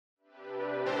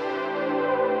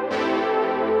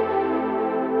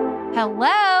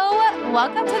Hello.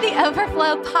 Welcome to the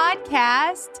Overflow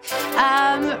podcast.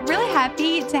 Really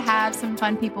happy to have some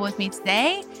fun people with me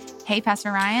today. Hey,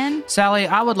 Pastor Ryan. Sally,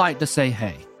 I would like to say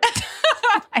hey.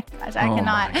 Oh my gosh, I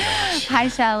cannot. Hi,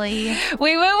 Shelly.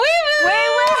 We woo.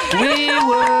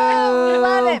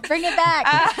 Love it. Bring it back.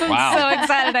 I'm so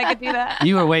excited I could do that.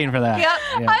 You were waiting for that. Yep.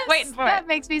 Yeah. I'm waiting for it. That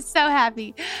makes me so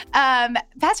happy.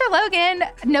 Pastor Logan,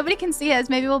 nobody can see us.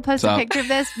 Maybe we'll post a picture of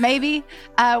this. Maybe.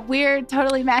 We're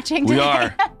totally matching today. We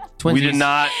are. Twinsies.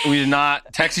 We did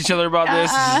not text each other about this.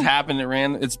 This has happened. It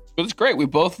ran. It's great. We're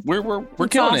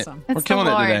killing awesome. it. We're killing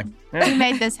it today. We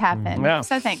made this happen. Yeah.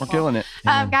 So thankful. We're killing it.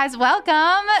 Guys,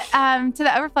 welcome to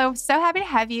the Overflow. So happy to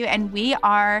have you. And we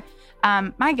are,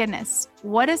 my goodness,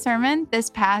 what a sermon this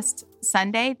past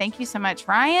Sunday. Thank you so much,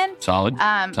 Ryan. Solid.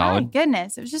 My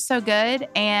goodness, it was just so good.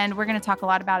 And we're going to talk a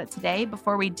lot about it today.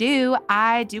 Before we do,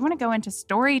 I do want to go into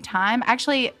story time.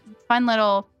 Actually, fun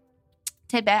little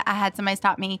tidbit. I had somebody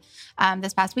stop me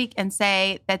this past week and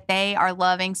say that they are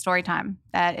loving story time,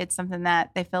 that it's something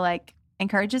that they feel like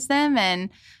encourages them, and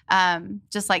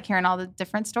just like hearing all the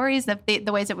different stories of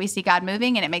the ways that we see God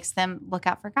moving, and it makes them look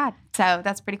out for God. So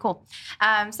that's pretty cool.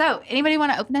 So anybody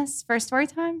want to open us for story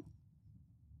time?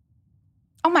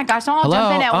 Oh my gosh, don't all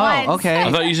jump in at once. Okay.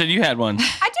 I thought you said you had one.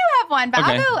 I do have one, but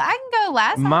Okay. I can go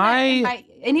last. My invite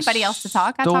anybody else to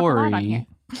talk. I talk a lot on here.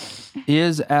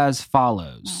 Is as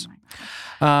follows.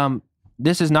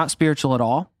 This is not spiritual at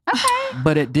all. Okay.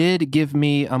 But it did give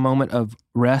me a moment of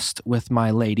rest with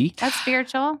my lady. That's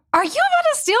spiritual. Are you about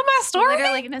to steal my story?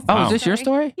 Literally gonna Oh, say is this your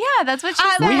story? Yeah, that's what she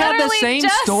said. We had the literally same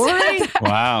just story? said that.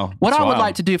 Wow. What That's I would wild.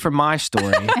 like to do for my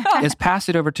story is pass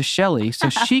it over to Shelly so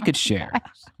she could share.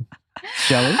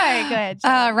 Shelly? All right, go ahead.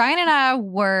 Shelly. Ryan and I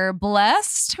were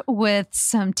blessed with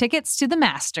some tickets to the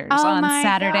Masters Oh on my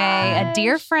Saturday. A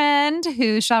dear gosh. friend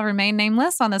who shall remain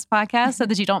nameless on this podcast so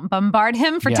that you don't bombard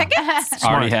him for Yeah. tickets.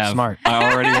 I already have. Smart.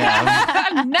 I already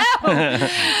have.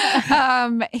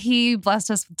 No. He blessed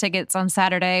us with tickets on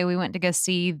Saturday. We went to go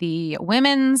see the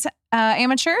women's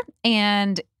amateur,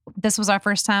 and this was our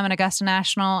first time at Augusta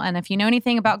National. And if you know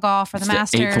anything about golf or the It's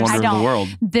Masters, eighth wonder of the world.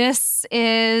 this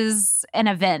is an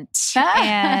event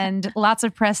and lots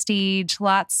of prestige,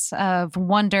 lots of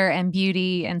wonder and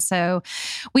beauty. And so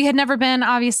we had never been,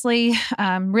 obviously,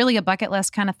 really a bucket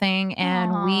list kind of thing.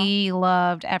 And Aw. we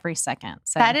loved every second.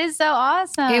 So That is so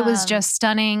awesome. it was just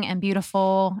stunning and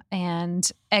beautiful. And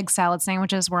egg salad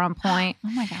sandwiches were on point. Oh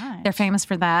my God. They're famous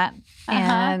for that.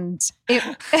 And it,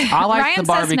 I like Ryan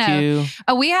the says no. barbecue.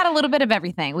 Oh, we had a little bit of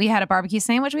everything. We had a barbecue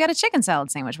sandwich. We had a chicken salad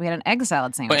sandwich. We had an egg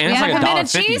salad sandwich. But We it's had like a pimento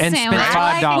 $1.50. cheese And sandwich. spent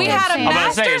 $5. We had a I'm about to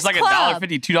Masters say it's like Club.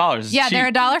 $1.50, $2. It's Yeah, cheap.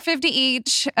 they're $1.50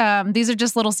 each. These are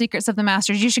just little secrets of the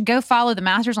Masters. You should go follow the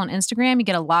Masters on Instagram. You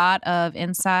get a lot of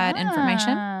inside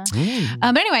information. Ah.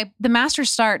 But anyway, the Masters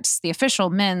starts, the official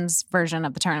men's version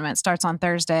of the tournament starts on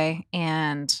Thursday,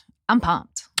 and I'm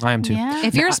pumped. I am too. Yeah.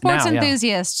 If you're a Now, sports yeah.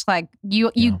 enthusiast, like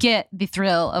you Yeah. get the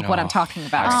thrill of what I'm talking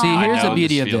about. See, I here's the know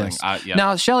beauty this of feeling. this. Yeah.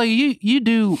 Now, Shelly, you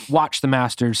do watch the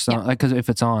Masters because if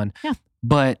it's on. Yeah.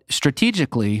 But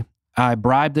strategically, I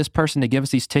bribed this person to give us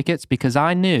these tickets because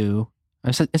I knew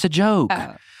it's a joke.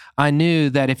 Oh. I knew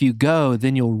that if you go,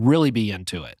 then you'll really be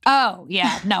into it. Oh,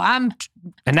 yeah. No, I'm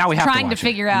And now we have trying to to watch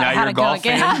figure out Now how you're to a go golf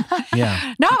again. it.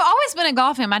 Yeah. No, I've always been a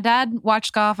golf fan. My dad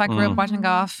watched golf. I grew up watching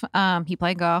golf. He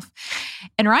played golf.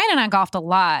 And Ryan and I golfed a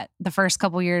lot the first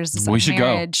couple years of We should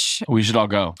go. marriage. We should all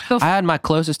go. I had my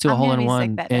closest to a I'm gonna hole in be sick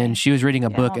one, that day. and she was reading a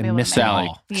Yeah, I book won't be and able to missed make it it. Sally,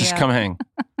 all. just Yeah. come hang.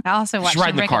 I also watched Just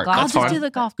ride him the break cart. a golf. That's I'll fine. just do the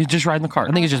golf. You just ride in the cart.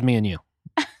 I think it's just me and you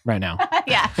right now.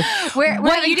 Yeah. We're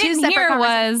What having you two didn't separate hear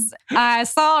conversations. was I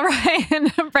saw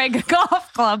Ryan break a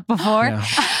golf club before. Yeah.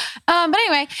 But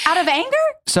anyway, Out of anger?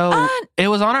 So it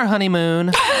was on our honeymoon.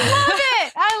 Love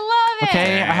it. I love it.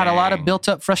 Okay, I had a lot of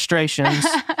built-up frustrations,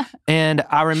 and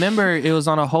I remember it was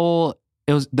on a whole.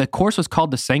 It was the course was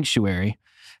called the Sanctuary,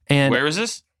 and Where is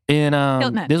this? in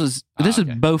Hilton Head. this is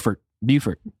okay. Buford.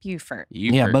 Buford.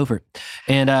 Yeah, Beaufort.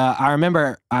 And I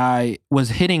remember I was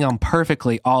hitting them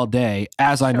perfectly all day,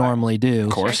 as I normally do.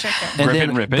 Of course. Sure. And Rip it then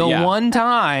and rip it, the yeah. one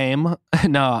time,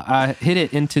 no, I hit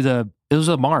it into it was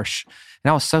a marsh. And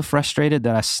I was so frustrated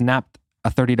that I snapped a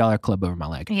 $30 club over my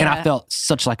leg. And I Yeah. felt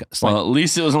such like, Well, at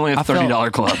least it was only a I felt- $30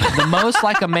 club. the most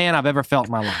like a man I've ever felt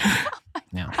in my life.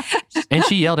 Yeah. And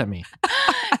she yelled at me.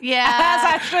 Yeah. As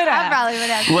I should I have. probably would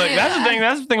have. Look, too. that's the thing.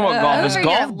 That's the thing about golf is Over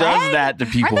your golf does leg? that to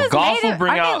people. Aren't those Golf made will of-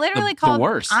 bring aren't they out literally the called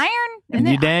worst. iron? Isn't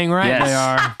You it? dang right Yes. they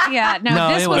are. Yeah, no,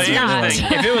 No, this it was But here's not. the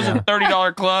thing. If it was a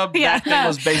 $30 club, Yeah, that thing no.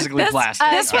 was basically This, plastic.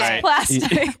 this was all right?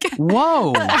 plastic.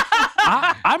 Whoa.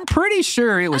 I'm pretty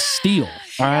sure it was steel.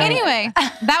 All right? Anyway,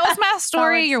 that was my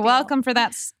story. Solid You're steel. welcome for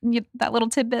that little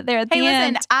tidbit there at the Hey,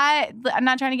 end. listen, I'm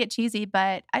not trying to get cheesy,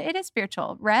 but it is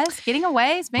spiritual. Rest, getting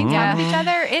away, spending time with each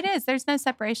other. It is. There's no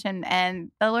separation.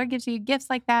 And the Lord gives you gifts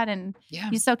like that, and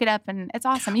you soak it up, and it's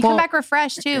awesome. You come back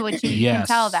refreshed, too, which you can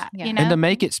tell that. Yeah. You know? And to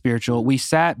make it spiritual, we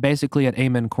sat basically at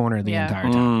Amen Corner the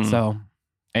entire time. So,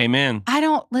 Amen. I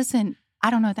don't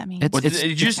know what that means.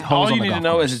 All you need to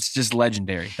know is it's just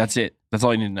legendary. That's it. That's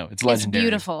all you need to know. It's legendary. It's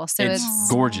beautiful. So it's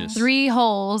gorgeous. 3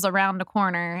 holes around a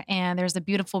corner, and there's a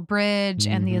beautiful bridge,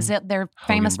 and they're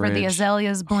famous for the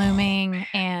azaleas blooming,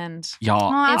 and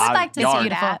y'all. I would like to see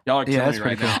that. Y'all are killing me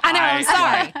right cool. now. I know. I'm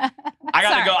sorry.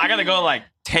 I gotta go like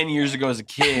 10 years ago as a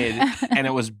kid, and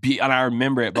it was and I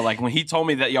remember it. But like when he told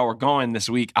me that y'all were going this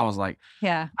week, I was like,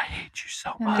 yeah, I hate you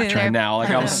so much right now. Like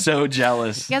I was so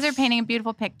jealous. You guys are painting a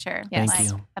beautiful picture. Yes. Like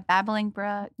Thank you. a babbling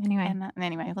brook. Anyway.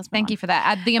 Anyway, let's Thank you for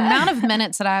that. The amount of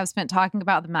minutes that I have spent talking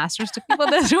about the Masters to people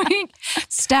this week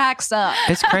stacks up.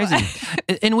 it's crazy.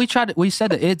 And we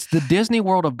said that it's the Disney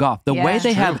World of golf. The way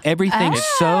they have everything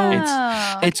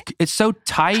it's so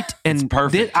tight and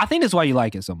perfect. I think that's why you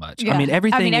like it so much. Yeah. I mean,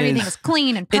 everything is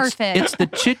clean and perfect. It's the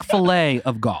Chick-fil-A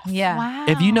of golf. Yeah. Wow.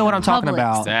 If you know what I'm talking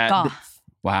Publix about. golf.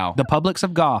 Wow. The Publix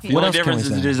of golf. The What only else can we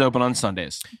difference is say? it is open on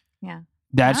Sundays. Yeah.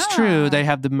 That's Ah. true. They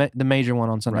have the major one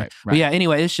on Sunday. Right. But yeah,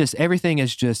 anyway, it's just everything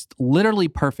is just literally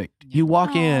perfect. You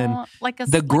walk in, like a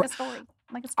the story.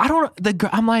 Like a story. I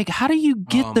don't. I'm like, how do you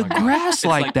get Oh the my God. grass It's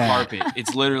like that? Carpet.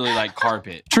 It's literally like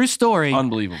carpet. True story.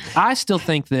 Unbelievable. I still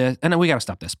think this, and we got to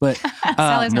stop this. But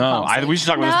Sally's gonna No, fall asleep. we should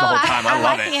talk about this the whole time. I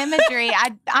love like it. the imagery.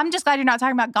 I'm just glad you're not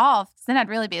talking about golf, because then I'd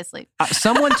really be asleep.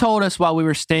 someone told us while we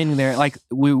were standing there, like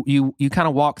you kind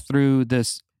of walk through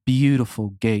this beautiful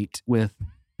gate with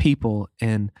people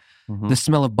and the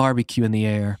smell of barbecue in the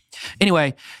air.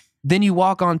 Anyway, then you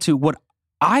walk onto what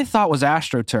I thought was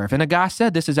AstroTurf, and a guy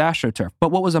said this is AstroTurf. But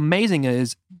what was amazing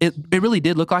is it really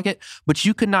did look like it, but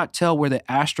you could not tell where the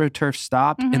AstroTurf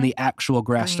stopped and the actual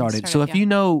grass Green started. So started, if you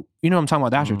know what I'm talking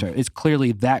about, AstroTurf, it's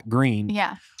clearly that green.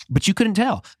 Yeah. But you couldn't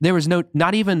tell. There was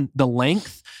not even the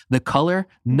length, the color,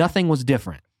 nothing was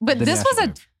different. But than this was a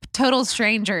AstroTurf. total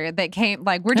stranger that came,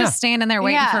 like, we're just standing there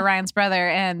waiting for Ryan's brother,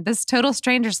 and this total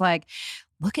stranger's like,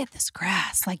 look at this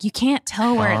grass. Like, you can't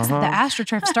tell where it's the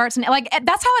AstroTurf starts. And like,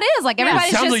 that's how it is. Like,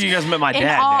 everybody's It sounds just like you guys met my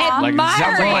dad. awe. Like, it sounds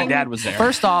like my Admiring. dad was there.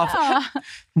 First off,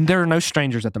 there are no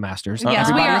strangers at the Masters. yes,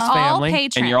 we Everybody are is all family.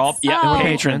 patrons. and you're all we're patrons.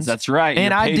 patrons. That's right.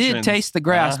 And You're I did patrons. taste the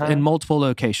grass in multiple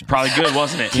locations. Probably good,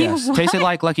 wasn't it? Yes. Tasted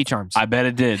like Lucky Charms. I bet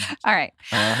it did. All right.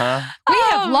 Uh-huh. We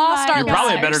have lost my our You're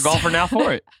probably a better listeners. golfer now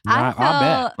for it. I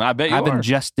bet. I bet you I've are.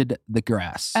 ingested the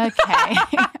grass. Okay.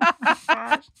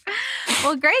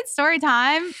 Well, great story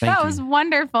time. Thank That you. was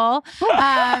wonderful.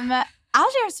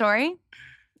 I'll share a story.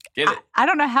 Get it. I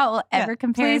don't know how it will ever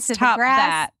compare please to the top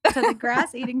grass to the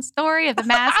grass eating story of the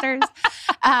Masters.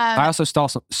 I also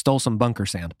stole some bunker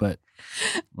sand, but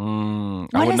I What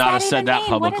would does not have that said even that mean?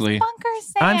 publicly. What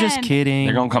is bunker I'm just sand? kidding.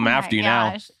 They're gonna come Oh after my you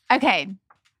now. gosh. Okay.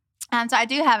 So I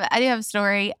do have a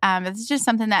story. It's just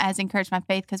something that has encouraged my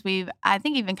faith, because I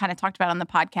think even kind of talked about it on the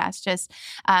podcast.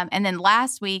 And then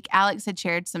last week, Alex had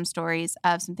shared some stories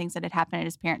of some things that had happened at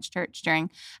his parents' church during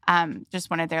just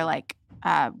one of their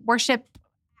worship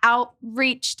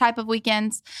outreach type of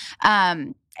weekends.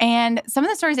 And some of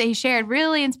the stories that he shared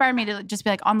really inspired me to just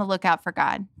be on the lookout for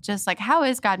God. Just how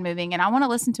is God moving? And I want to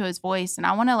listen to his voice, and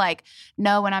I want to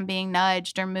know when I'm being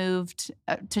nudged or moved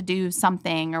to do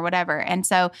something or whatever. And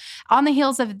so on the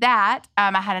heels of that,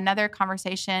 I had another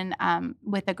conversation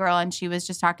with a girl, and she was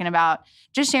just talking about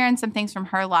just sharing some things from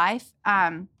her life.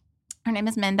 Her name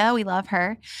is Minda. We love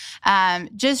her.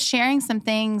 Just sharing some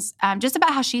things just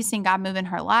about how she's seen God move in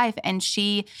her life. And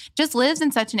she just lives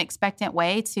in such an expectant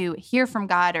way to hear from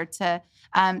God or to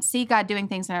see God doing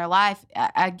things in her life.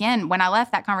 Again, when I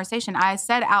left that conversation, I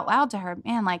said out loud to her,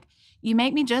 man, you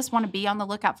make me just want to be on the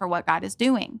lookout for what God is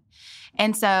doing.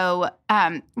 And so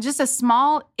just a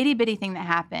small itty bitty thing that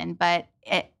happened, but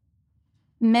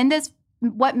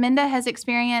what Minda has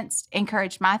experienced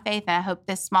encouraged my faith, and I hope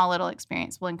this small little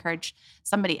experience will encourage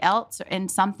somebody else in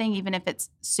something, even if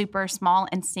it's super small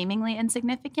and seemingly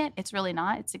insignificant. It's really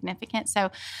not. It's significant.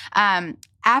 So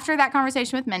after that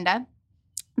conversation with Minda,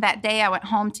 that day I went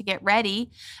home to get ready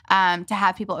to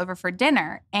have people over for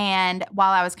dinner. And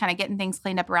while I was kind of getting things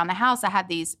cleaned up around the house, I had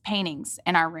these paintings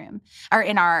in our room, or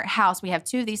in our house. We have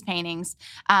 2 of these paintings.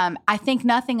 I think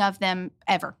nothing of them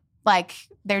ever.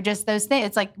 They're just those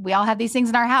things. It's we all have these things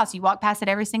in our house. You walk past it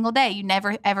every single day. You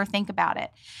never, ever think about it.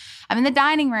 I'm in the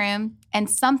dining room, and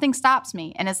something stops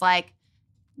me. And it's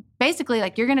basically,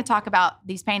 you're going to talk about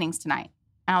these paintings tonight.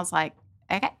 And I was like,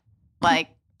 okay.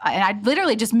 I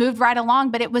literally just moved right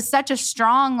along, but it was such a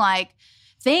strong like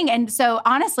thing. And so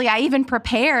honestly, I even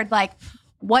prepared like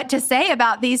what to say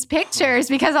about these pictures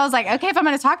because I was like, okay, if I'm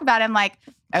going to talk about it, I'm like,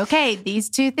 okay, these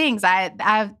two things.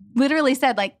 I literally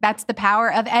said like, that's the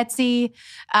power of Etsy.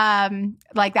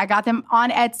 Like I got them on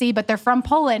Etsy, but they're from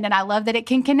Poland. And I love that it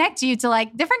can connect you to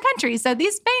like different countries. So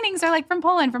these paintings are like from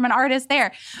Poland, from an artist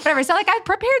there, whatever. So like I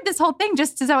prepared this whole thing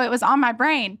just so it was on my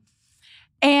brain.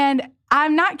 And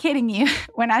I'm not kidding you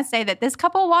when I say that this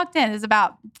couple walked in. It was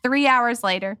about 3 hours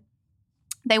later.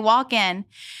 They walk in.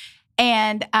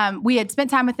 And we had spent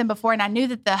time with them before, and I knew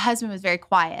that the husband was very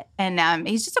quiet, and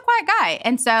he's just a quiet guy.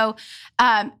 And so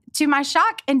to my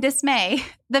shock and dismay,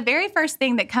 the very first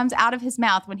thing that comes out of his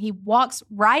mouth when he walks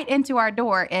right into our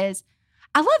door is,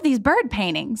 I love these bird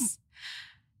paintings.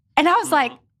 And I was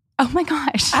like, oh my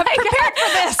gosh. I'm prepared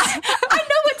for this. I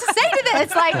know what to say to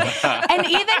this. Like, and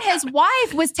even his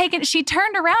wife was she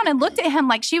turned around and looked at him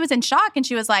like she was in shock, and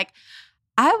she was like,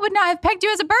 I would not have pegged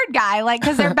you as a bird guy, like,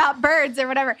 because they're about birds or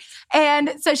whatever.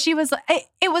 And so she was,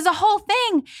 it was a whole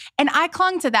thing. And I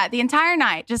clung to that the entire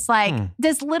night, just like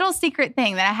this little secret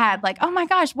thing that I had, like, oh my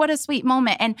gosh, what a sweet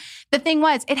moment. And the thing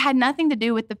was, it had nothing to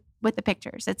do with the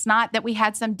pictures. It's not that we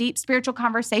had some deep spiritual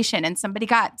conversation and somebody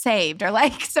got saved or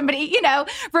like somebody,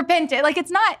 repented. Like, it's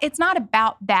not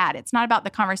about that. It's not about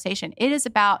the conversation. It is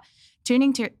about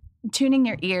tuning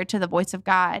your ear to the voice of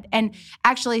God and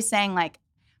actually saying like,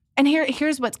 and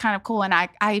here's what's kind of cool. And I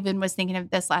even was thinking of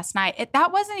this last night.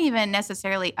 That wasn't even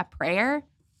necessarily a prayer.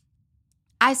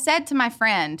 I said to my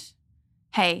friend,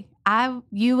 hey,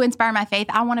 you inspire my faith.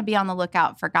 I want to be on the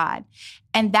lookout for God.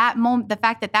 And that moment, the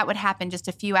fact that would happen just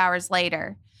a few hours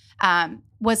later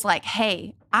was like,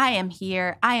 hey, I am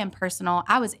here. I am personal.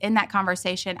 I was in that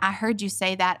conversation. I heard you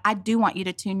say that. I do want you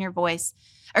to tune your voice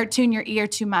or tune your ear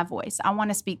to my voice. I want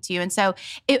to speak to you. And so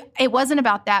it wasn't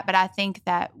about that, but I think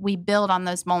that we build on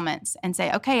those moments and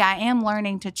say, okay, I am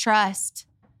learning to trust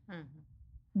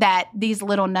that these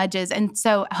little nudges. And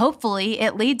so hopefully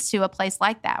it leads to a place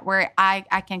like that where I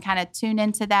can kind of tune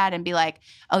into that and be like,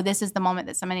 oh, this is the moment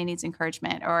that somebody needs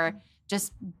encouragement, or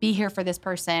just be here for this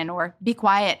person, or be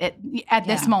quiet at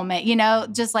this moment,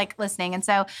 just like listening. And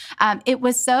so it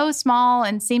was so small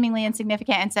and seemingly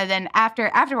insignificant. And so then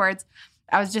afterwards,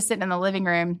 I was just sitting in the living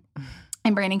room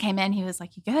and Brandon came in. He was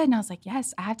like, you good? And I was like,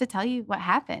 yes, I have to tell you what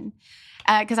happened.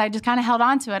 Because I just kind of held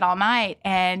on to it all night.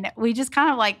 And we just kind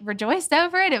of like rejoiced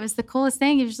over it. It was the coolest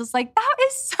thing. He was just like, that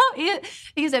is so,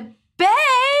 he said, babe,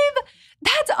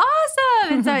 that's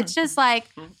awesome. And so it's just like,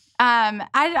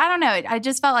 I don't know. I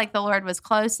just felt like the Lord was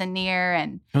close and near,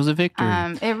 and it was a victory.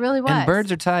 It really was. And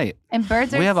birds are tight.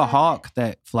 We have a hawk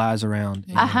that flies around.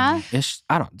 It's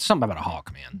something about a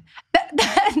hawk, man.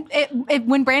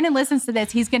 When Brandon listens to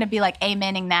this, he's going to be like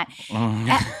amening that.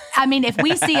 I mean, if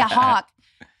we see a hawk,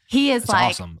 he is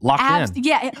like awesome. Locked in.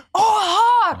 Yeah. Oh,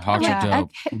 a hawk. Hawks are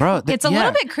dope. Okay. Bro, it's a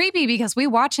little bit creepy because we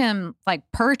watch him like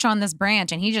perch on this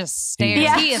branch and he just stares.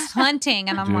 Yeah. He is hunting,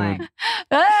 and I'm like,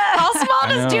 how small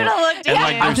does Judah look? And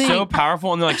like they're so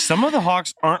powerful, and they're like some of the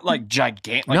hawks aren't like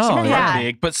gigantic. Like some of them are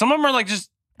big, but some of them are like just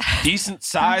decent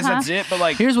size. That's it. But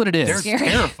like, here's what it is. They're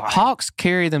terrifying. Hawks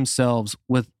carry themselves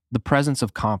with the presence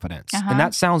of confidence. And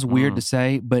that sounds weird to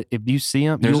say, but if you see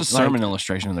them, there's a sermon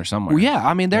illustration in there somewhere. Well, yeah,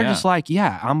 I mean, they're just like,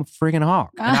 I'm a friggin'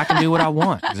 hawk, and I can do what I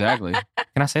want. Exactly. Can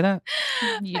I say that?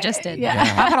 You just did. Yeah.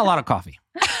 I've had a lot of coffee.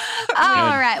 All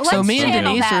right. So me and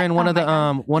Denise are in one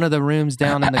of the rooms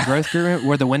down in the growth room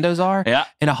where the windows are. Yeah.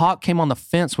 And a hawk came on the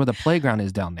fence where the playground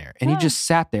is down there, and he just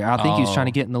sat there. I think he was trying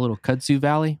to get in the little Kudzu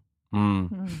Valley.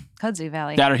 Kudzu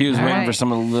Valley. That, or he was waiting for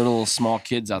some of the little small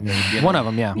kids out there. One of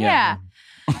them, yeah. Yeah.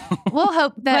 We'll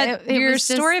hope that your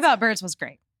story about birds was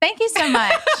great. Thank you so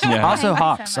much. Also,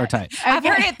 hawks are tight. I've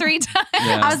heard it 3 times.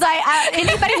 I was like,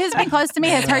 anybody who's been close to me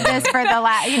has heard this for the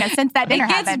last, since that dinner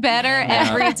happened. It gets better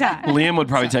every time. Liam would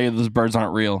probably tell you those birds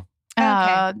aren't real.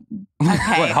 Okay.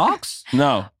 What, hawks?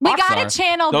 No. We got to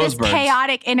channel this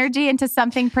chaotic energy into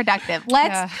something productive.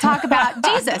 Let's talk about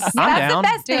Jesus. That's down. the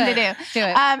best thing to do. Do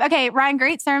it. Okay, Ryan,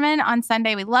 great sermon on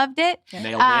Sunday. We loved it.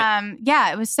 Nailed it.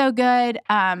 Yeah, it was so good.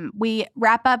 We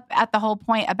wrap up at the whole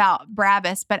point about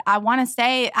Barabbas, but I want to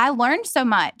say I learned so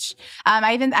much.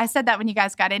 I said that when you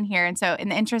guys got in here, and so in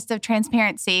the interest of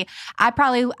transparency, I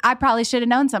probably should have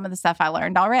known some of the stuff I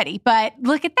learned already. But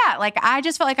look at that. Like, I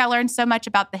just felt like I learned so much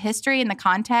about the history and the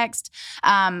context,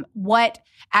 what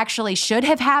actually should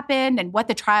have happened and what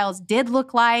the trials did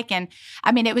look like. And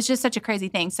I mean, it was just such a crazy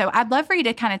thing. So I'd love for you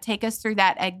to kind of take us through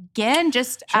that again,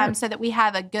 just so that we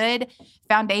have a good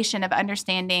foundation of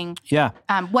understanding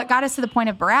what got us to the point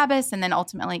of Barabbas, and then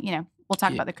ultimately, we'll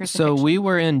talk about the crucifixion. So we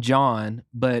were in John,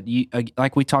 but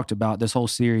like we talked about this whole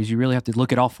series, you really have to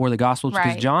look at all 4 of the Gospels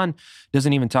because John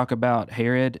doesn't even talk about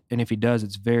Herod, and if he does,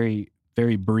 it's very,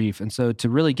 very brief. And so to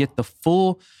really get the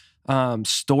full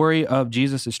story of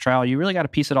Jesus' trial, you really got to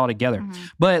piece it all together.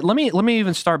 But let me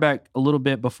even start back a little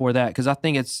bit before that, because I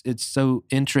think it's so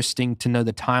interesting to know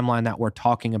the timeline that we're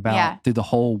talking about through the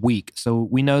whole week. So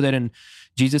we know that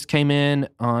Jesus came in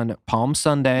on Palm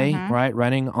Sunday, right,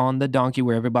 riding on the donkey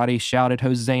where everybody shouted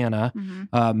Hosanna,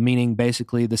 meaning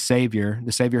basically the Savior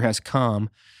has come.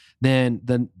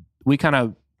 Then we kind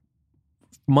of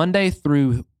Monday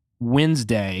through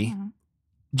Wednesday,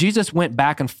 Jesus went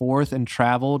back and forth and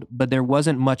traveled, but there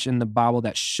wasn't much in the Bible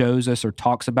that shows us or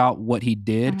talks about what he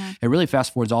did. It really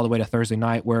fast forwards all the way to Thursday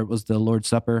night, where it was the Lord's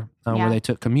Supper, where they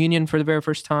took communion for the very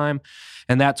first time.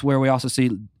 And that's where we also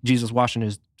see Jesus washing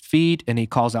his feet, and he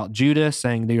calls out Judas,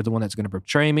 saying, "You're the one that's going to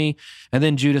betray me." And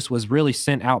then Judas was really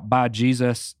sent out by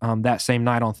Jesus that same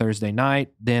night on Thursday night.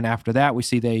 Then after that, we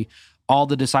see all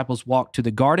the disciples walk to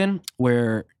the garden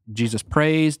where Jesus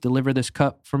prays, "Deliver this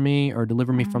cup from me," or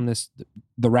 "Deliver me from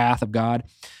the wrath of God."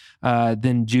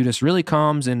 Then Judas really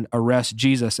comes and arrests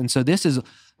Jesus. And so this is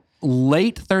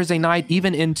late Thursday night,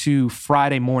 even into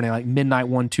Friday morning, like midnight,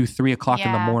 1, 2, 3 o'clock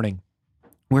in the morning,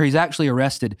 where he's actually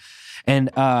arrested. And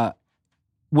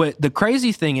what the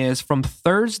crazy thing is, from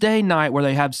Thursday night where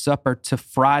they have supper to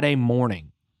Friday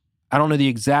morning, I don't know the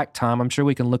exact time. I'm sure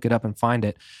we can look it up and find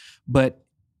it. But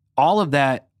all of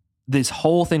that, this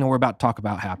whole thing that we're about to talk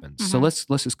about happens. So let's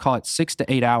just call it 6 to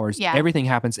 8 hours. Everything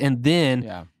happens. And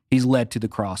then he's led to the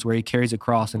cross, where he carries a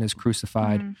cross and is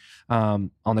crucified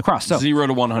on the cross. So 0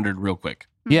 to 100 real quick.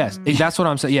 Yes, that's what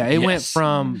I'm saying. Yeah, it went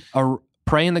from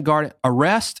pray in the garden,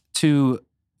 arrest, to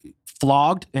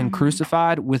flogged and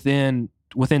crucified within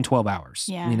 12 hours.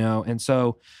 You know, and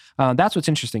so that's what's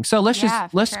interesting. So let's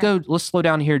slow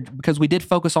down here, because we did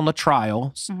focus on the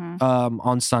trials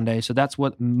on Sunday. So that's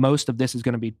what most of this is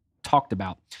going to be talked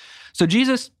about. So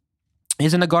Jesus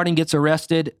is in the garden, gets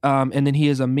arrested, and then he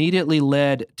is immediately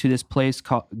led to this place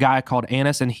guy called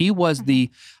Annas, and he was the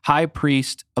high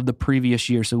priest of the previous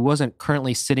year, so he wasn't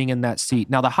currently sitting in that seat.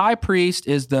 Now, the high priest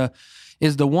is the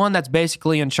one that's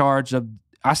basically in charge of,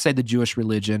 I say, the Jewish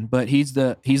religion, but he's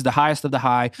the highest of the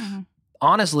high.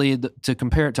 Honestly, to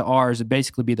compare it to ours, it'd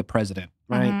basically be the president,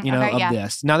 right? Of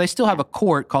this. Now, they still have a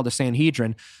court called the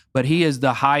Sanhedrin, but he is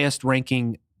the highest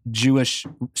ranking Jewish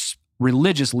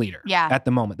religious leader at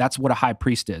the moment. That's what a high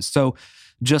priest is. So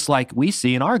just like we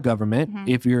see in our government,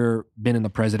 if you're been in the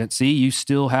presidency, you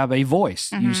still have a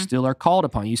voice. You still are called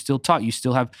upon. You still talk. You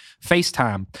still have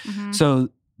FaceTime. So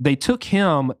they took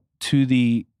him to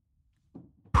the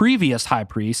previous high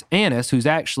priest, Annas, who's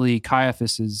actually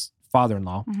Caiaphas's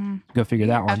father-in-law. Go figure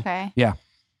that one. Okay. Yeah.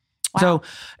 Wow. So,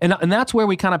 and that's where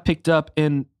we kind of picked up,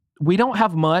 and we don't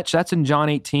have much. That's in John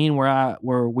 18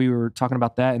 where we were talking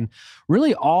about that. And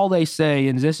really all they say,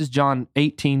 and this is John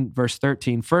 18, verse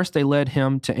 13, first they led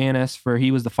him to Annas, for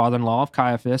he was the father-in-law of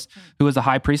Caiaphas, who was the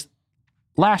high priest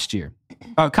last year.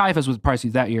 Caiaphas was probably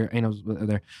that year. Annas was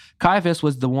there. Caiaphas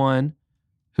was the one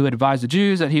who advised the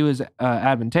Jews that he was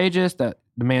advantageous, that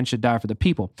the man should die for the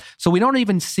people. So we don't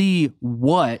even see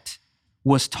what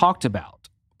was talked about.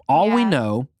 All we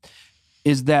know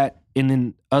is that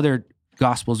in other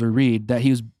Gospels we read that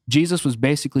Jesus was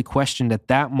basically questioned at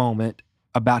that moment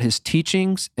about his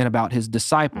teachings and about his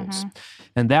disciples.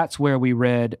 And that's where we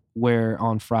read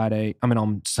on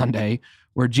Sunday,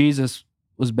 where Jesus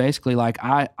was basically like,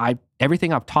 I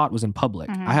everything I've taught was in public.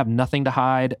 I have nothing to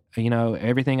hide.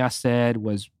 Everything I said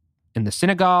was in the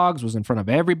synagogues, was in front of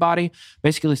everybody,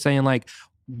 basically saying like,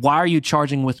 why are you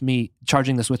charging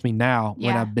this with me now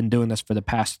when I've been doing this for the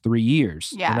past 3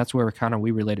 years? And that's where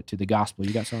we relate it to the gospel.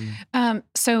 You got something?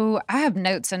 So I have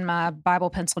notes in my Bible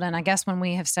penciled in, I guess when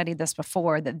we have studied this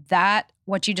before, that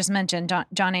what you just mentioned,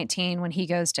 John 18, when he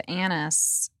goes to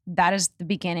Annas, that is the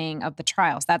beginning of the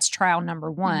trials. That's trial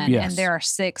number 1. Yes. And there are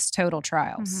 6 total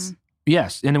trials.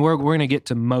 Yes. And we're going to get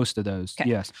to most of those. Okay.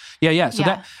 Yes. Yeah. So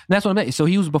that's what I meant. So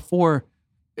he was before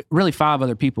really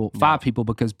 5 people,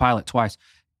 because Pilate twice.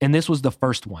 And this was the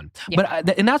first one. Yeah.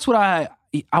 But that's what I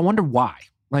wonder why.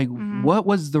 Like, what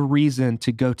was the reason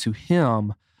to go to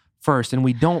him first? And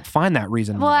we don't find that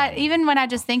reason. Well, even when I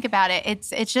just think about it,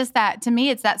 it's just that, to me,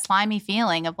 it's that slimy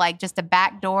feeling of like just a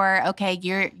backdoor. Okay,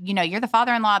 you're the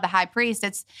father-in-law of the high priest.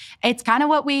 It's kind of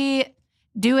what we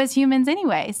do as humans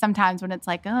anyway. Sometimes when it's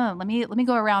like, oh, let me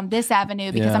go around this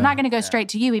avenue because I'm not going to go straight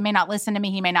to you. He may not listen to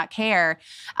me. He may not care.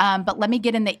 But let me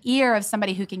get in the ear of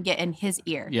somebody who can get in his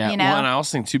ear. Yeah. Well, and I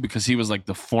also think too, because he was like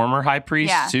the former high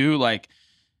priest too, like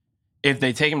if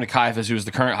they take him to Caiaphas, who was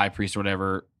the current high priest or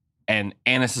whatever, and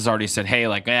Annas has already said, hey,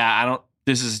 like,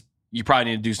 you probably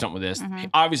need to do something with this. Mhm.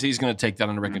 Obviously, he's going to take that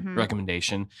under Mhm.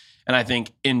 recommendation. And I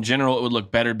think in general, it would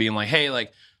look better being like, hey,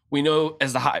 like, we know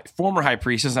as the former high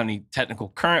priest doesn't have any technical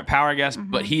current power, I guess,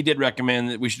 but he did recommend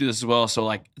that we should do this as well. So,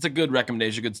 like, it's a good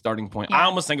recommendation, a good starting point. Yeah. I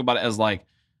almost think about it as like,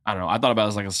 I don't know, I thought about it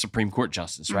as like a Supreme Court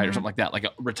justice, right? Or something like that. Like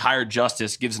a retired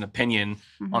justice gives an opinion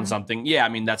on something. Yeah, I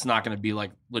mean, that's not going to be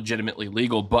like legitimately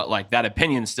legal, but like that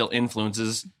opinion still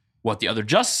influences what the other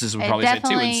justices would It probably say too.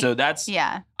 definitely- And so that's,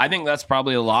 Yeah, I think that's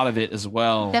probably a lot of it as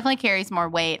well. definitely carries more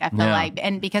weight. I feel Yeah. like,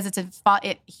 and because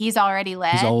he's already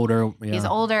led. He's older. Yeah. He's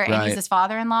older, and Right. he's his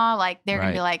father-in-law. Like they're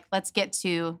gonna be Right. like, let's get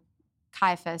to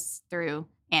Caiaphas through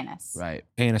Annas. Right.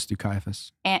 Annas through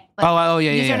Caiaphas. And, Oh,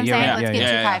 yeah, you see yeah, what I'm you're saying? right. Let's Yeah, get yeah.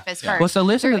 to Yeah. Caiaphas Yeah. first. Well, so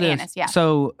listen Through to this. Annas, yeah.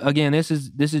 So again, this is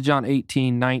John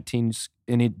 18:19,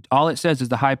 and all it says is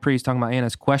the high priest, talking about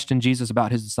Annas, questioned Jesus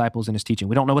about his disciples and his teaching.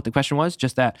 We don't know what the question was,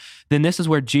 just that. Then this is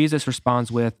where Jesus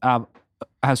responds with, I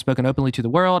have spoken openly to the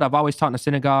world. I've always taught in a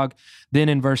synagogue. Then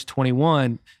in verse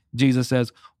 21, Jesus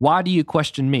says, why do you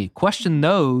question me? Question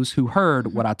those who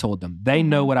heard what I told them. They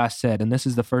know what I said. And this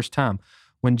is the first time.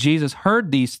 When Jesus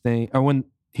heard these things, or when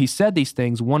he said these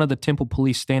things, one of the temple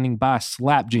police standing by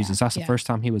slapped Jesus. That's the Yeah. first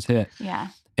time he was hit. Yeah.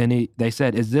 And they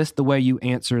said, is this the way you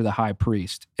answer the high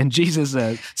priest? And Jesus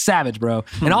said, savage, bro.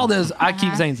 And all this, I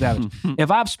keep saying savage.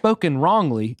 If I've spoken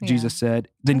wrongly, Yeah. Jesus said,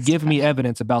 then That's give me tough.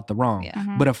 evidence about the wrong. Yeah.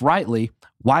 Mhm. But if rightly,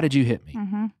 why did you hit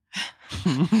me?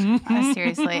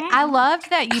 Seriously. I loved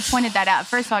that you pointed that out.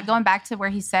 First of all, going back to where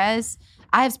he says,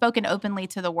 I have spoken openly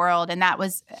to the world. And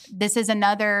this is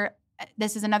another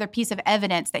piece of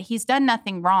evidence that he's done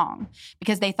nothing wrong,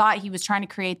 because they thought he was trying to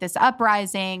create this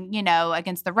uprising,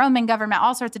 against the Roman government,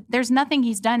 all sorts of, there's nothing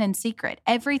he's done in secret.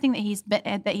 Everything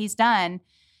that he's done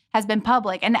has been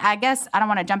public. And I guess I don't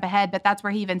want to jump ahead, but that's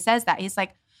where he even says that. He's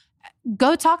like,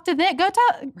 go talk to them. Go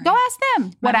ask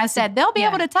them what I said. They'll be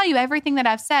able to tell you everything that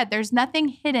I've said. There's nothing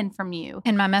hidden from you.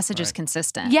 And my message is Right.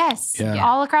 consistent. Yes, Yeah.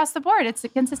 all across the board. It's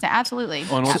consistent. Absolutely.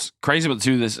 Well, and what's crazy about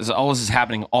too, this is all this is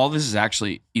happening. All this is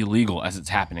actually illegal as it's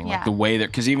happening. Like Yeah. the way that,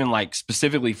 because even like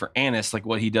specifically for Annas, like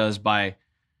what he does by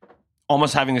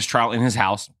almost having this trial in his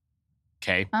house.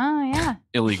 Okay, Oh, yeah.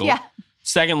 illegal. Yeah.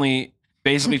 Secondly,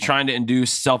 basically trying to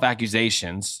induce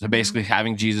self-accusations. So basically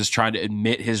having Jesus trying to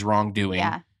admit his wrongdoing.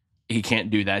 Yeah. He can't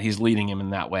do that. He's leading him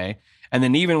in that way. And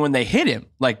then even when they hit him,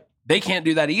 like they can't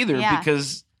do that either Yeah.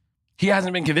 because he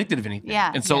hasn't been convicted of anything. Yeah.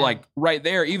 And so Yeah. like right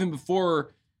there, even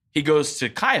before he goes to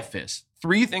Caiaphas,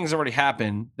 3 things already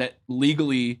happened that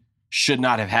legally should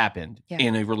not have happened Yeah.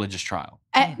 in a religious trial.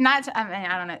 I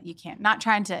don't know. You can't. Not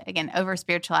trying to, again, over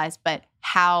spiritualize, but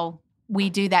how we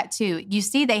do that too. You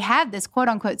see, they have this quote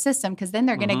unquote system, because then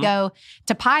they're going to Mhm. go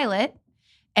to Pilate,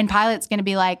 and Pilate's going to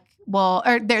be like, well,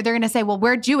 or they're going to say, well,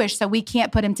 we're Jewish, so we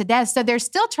can't put him to death. So they're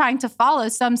still trying to follow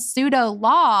some pseudo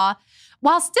law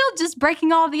while still just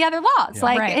breaking all the other laws. Yeah.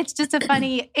 Like, Right. it's just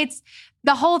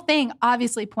the whole thing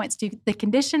obviously points to the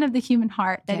condition of the human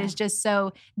heart that Yeah. is just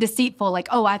so deceitful. Like,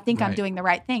 oh, I think I'm Right. doing the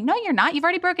right thing. No, you're not. You've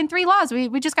already broken 3 laws.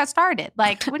 We just got started.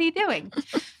 Like, what are you doing?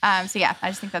 So yeah, I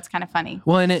just think that's kind of funny.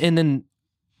 Well, and then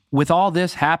with all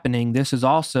this happening, this is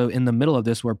also in the middle of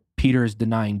this where Peter is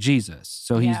denying Jesus.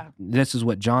 So Yeah. this is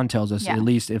what John tells us, Yeah. at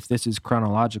least if this is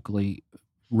chronologically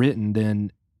written,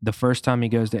 then the first time he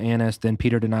goes to Annas, then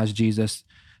Peter denies Jesus.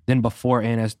 Then before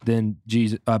Annas, then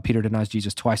Peter denies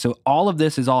Jesus twice. So all of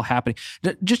this is all happening.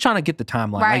 Just trying to get the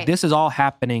timeline. Right. Like this is all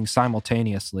happening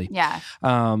simultaneously. Yeah.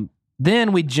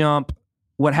 Then we jump.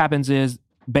 What happens is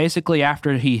basically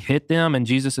after he hit them, and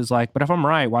Jesus is like, "But if I'm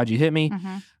right, why'd you hit me?"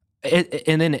 hmm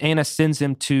And then Annas sends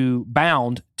him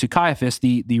bound to Caiaphas,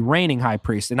 the reigning high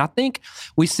priest. And I think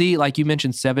we see, like you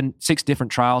mentioned, 6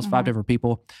 different trials, 5 Mhm. different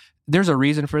people. There's a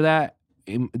reason for that.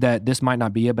 That this might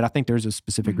not be it, but I think there's a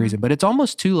specific Mhm. reason. But it's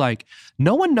almost too like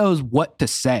no one knows what to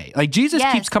say. Like Jesus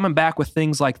Yes. keeps coming back with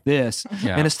things like this,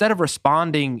 Yeah. and instead of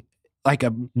responding like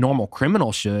a normal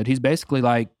criminal should, he's basically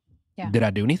like, Yeah. "Did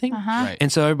I do anything?" Uh-huh. Right.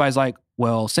 And so everybody's like,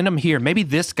 "Well, send him here. Maybe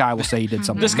this guy will say he did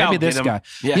something. This guy Maybe will this get him." guy."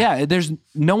 Yeah. Yeah, there's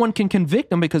no one can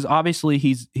convict him because obviously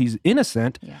he's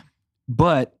innocent. Yeah.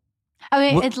 But I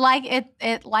mean, What- it's like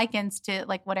it likens to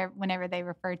like whenever they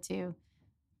refer to,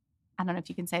 I don't know if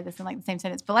you can say this in like the same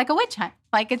sentence, but like a witch hunt.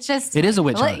 Like it's just it is a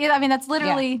witch hunt. I mean, that's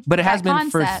literally. But it has that been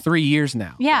for concept. 3 years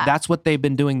now. Yeah. That's what they've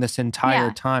been doing this entire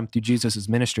Yeah. time through Jesus'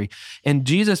 ministry. And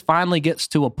Jesus finally gets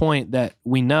to a point that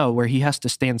we know where he has to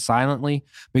stand silently,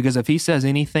 because if he says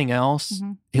anything else,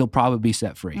 Mhm. he'll probably be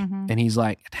set free. Mhm. And he's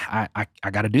like, I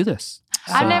got to do this.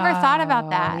 I've So- never thought about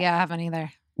that. Yeah, I haven't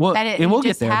either. Well, That and we'll he get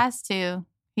just there. has to.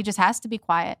 He just has to be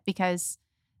quiet because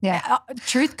Yeah.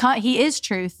 truth. He is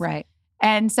truth. Right.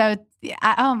 And so,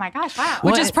 oh my gosh, wow.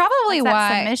 Which is probably What's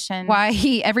that submission? why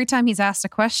he, every time he's asked a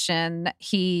question,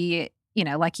 he,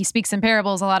 like he speaks in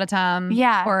parables a lot of time,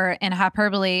 or in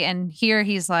hyperbole. And here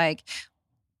he's like,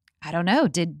 I don't know.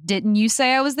 Didn't you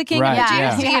say I was the king of the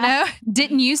Jews? Yeah.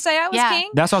 Didn't you say I was king?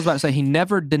 That's what I was about to say. He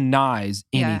never denies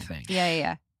anything.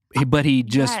 Yeah. But he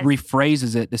just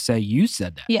rephrases it to say, you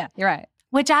said that. Yeah, you're right.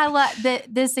 Which I love.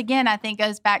 This, again, I think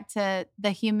goes back to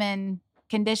the human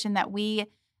condition that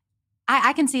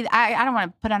I can see. I don't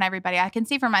want to put on everybody. I can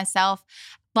see for myself,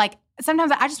 like,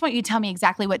 sometimes I just want you to tell me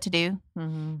exactly what to do.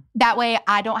 Mm-hmm. That way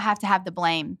I don't have to have the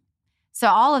blame. So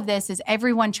all of this is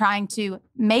everyone trying to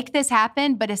make this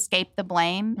happen, but escape the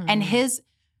blame. Mm-hmm. And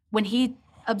when he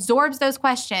absorbs those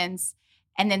questions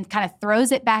and then kind of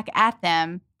throws it back at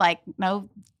them, like, no,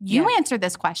 you answer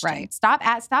this question. Right. Stop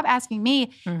asking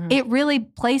me. Mm-hmm. It really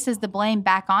places the blame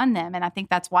back on them. And I think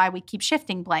that's why we keep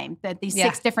shifting blame. That these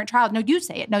 6 different trials. No, you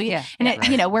say it. No, you. Yeah. And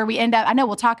it, where we end up, I know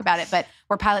we'll talk about it, but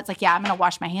where Pilate's like, I'm going to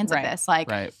wash my hands of this. Like,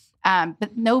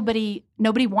 but nobody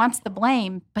wants the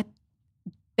blame, but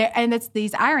and it's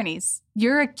these ironies.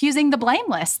 You're accusing the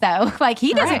blameless, though. Like,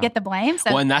 he doesn't get the blame.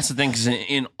 So. Well, and that's the thing, because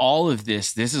in all of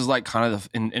this is like kind of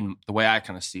in the way I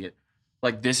kind of see it,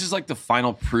 like, this is like the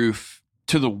final proof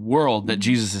to the world that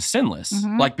Jesus is sinless.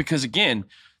 Mm-hmm. Like, because again,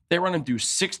 they run him through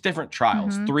 6 different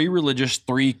trials, 3 religious,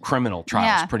 3 criminal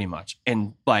trials, pretty much.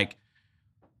 And like,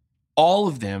 all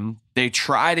of them, they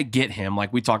try to get him,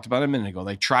 like we talked about a minute ago,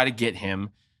 they try to get him.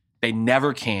 They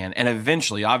never can. And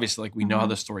eventually, obviously, like, we know how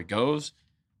the story goes.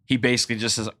 He basically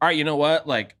just says, all right, you know what?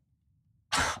 Like,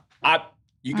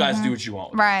 you guys do what you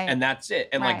want. Right. And that's it.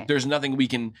 And like, there's nothing we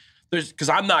can, because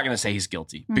I'm not going to say he's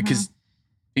guilty because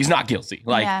he's not guilty.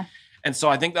 Like, and so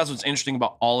I think that's what's interesting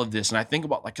about all of this. And I think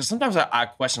about, like, because sometimes I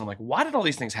question, I'm like, why did all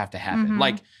these things have to happen? Mm-hmm.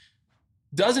 Like,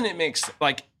 doesn't it make,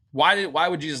 like, why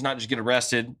would Jesus not just get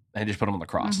arrested and just put him on the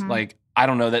cross? Mm-hmm. Like, I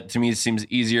don't know, that to me it seems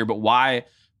easier, but why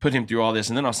put him through all this?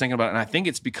 And then I was thinking about it, and I think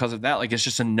it's because of that. Like, it's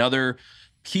just another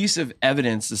piece of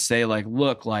evidence to say, like,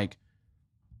 look, like,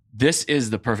 this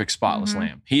is the perfect spotless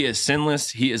lamb. He is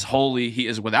sinless. He is holy. He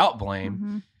is without blame.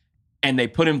 Mm-hmm. And they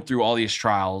put him through all these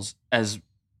trials, as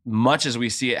much as we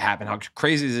see it happen, how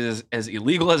crazy it is, as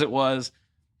illegal as it was,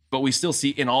 but we still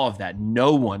see in all of that,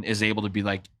 no one is able to be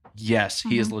like, yes,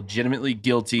 he is legitimately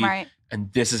guilty,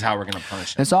 and this is how we're going to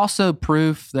punish him. It's also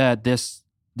proof that this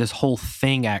whole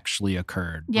thing actually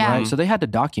occurred. Yeah. Right? So they had to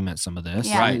document some of this.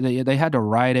 Yeah. Right. They had to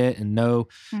write it and know.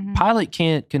 Mm-hmm. Pilate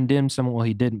can't condemn someone. Well,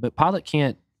 he didn't, but Pilate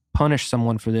can't punish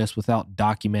someone for this without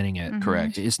documenting it. Mm-hmm.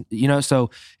 Correct. It's, so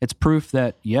it's proof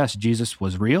that, yes, Jesus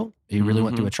was real. He really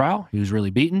went through a trial. He was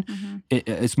really beaten. Mm-hmm.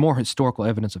 It's more historical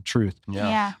evidence of truth.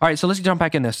 Yeah. All right, so let's jump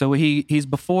back in this. So he's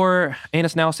before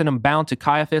Annas now sent him bound to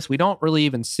Caiaphas. We don't really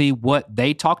even see what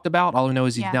they talked about. All we know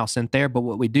is he's now sent there. But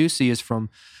what we do see is from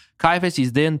Caiaphas,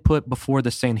 he's then put before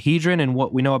the Sanhedrin. And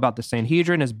what we know about the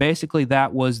Sanhedrin is basically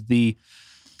that was the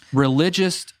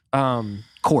religious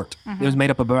court. It was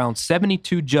made up of around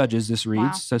 72 judges, this reads.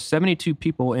 Wow. So 72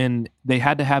 people, and they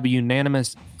had to have a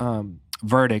unanimous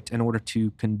verdict in order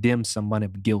to condemn someone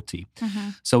of guilty. Mm-hmm.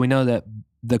 So we know that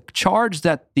the charge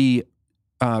that the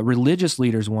religious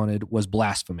leaders wanted was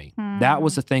blasphemy. Mm-hmm. That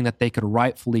was the thing that they could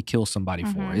rightfully kill somebody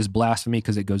for, is blasphemy,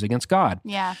 because it goes against God.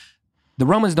 Yeah. The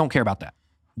Romans don't care about that.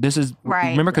 This is,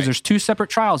 remember, because there's 2 separate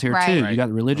trials here too. You got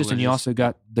the religious and you also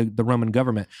got the Roman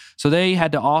government. So they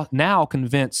had to now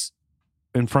convince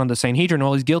in front of the Sanhedrin,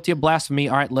 well, he's guilty of blasphemy.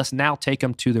 All right, let's now take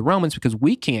him to the Romans because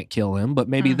we can't kill him, but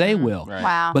maybe they will. Right.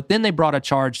 Wow. But then they brought a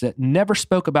charge that never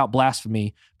spoke about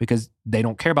blasphemy because they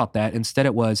don't care about that. Instead,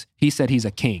 it was, he said he's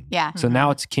a king. Yeah. So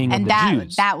now it's king of the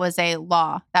Jews. That was a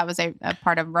law. That was a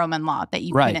part of Roman law that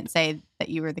you couldn't say that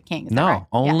you were the king. Is that right?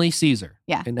 Only Caesar.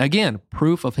 Yeah. And again,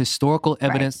 proof of historical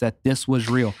evidence that this was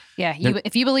real. Yeah.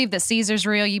 If you believe that Caesar's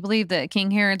real, you believe that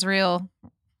King Herod's real.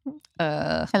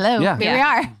 Hello. Here we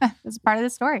are. This is part of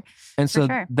the story. And so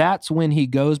that's when he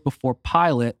goes before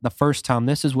Pilate the first time.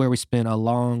 This is where we spend a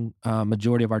long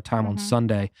majority of our time on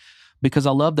Sunday, because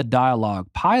I love the dialogue.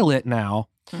 Pilate now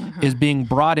is being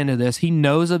brought into this. He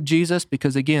knows of Jesus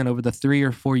because, again, over the 3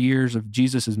 or 4 years of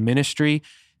Jesus' ministry,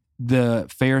 the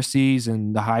Pharisees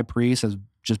and the high priest has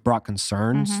just brought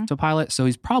concerns to Pilate. So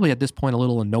he's probably at this point a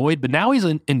little annoyed, but now he's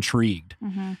intrigued,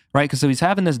 right? Because so he's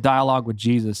having this dialogue with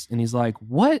Jesus and he's like,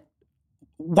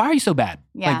 why are you so bad?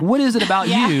 Yeah. Like, what is it about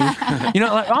you?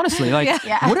 Like, honestly, like,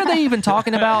 what are they even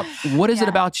talking about? What is it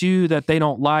about you that they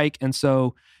don't like? And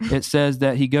so it says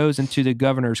that he goes into the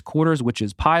governor's quarters, which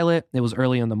is Pilate. It was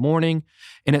early in the morning.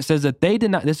 And it says that they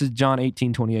did not, this is John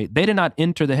 18:28. They did not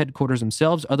enter the headquarters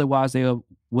themselves. Otherwise, they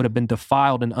would have been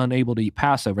defiled and unable to eat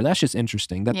Passover. That's just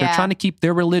interesting that they're Yeah. trying to keep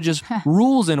their religious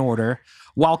rules in order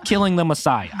while killing the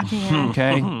Messiah.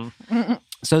 Okay.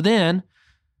 So then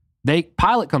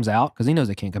Pilate comes out because he knows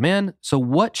they can't come in. So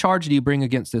what charge do you bring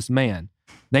against this man?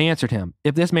 They answered him,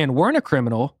 if this man weren't a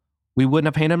criminal, we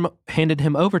wouldn't have handed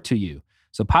him over to you.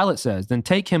 So Pilate says, then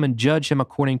take him and judge him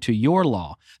according to your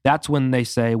law. That's when they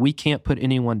say, we can't put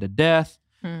anyone to death.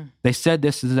 They said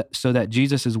this so that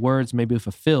Jesus' words may be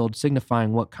fulfilled,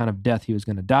 signifying what kind of death he was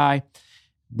going to die.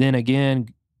 Then again,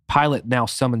 Pilate now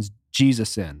summons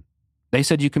Jesus in. They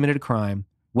said you committed a crime.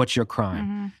 What's your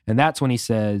crime? And that's when he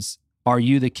says, are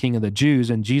you the king of the Jews?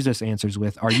 And Jesus answers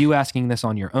with, are you asking this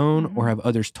on your own or have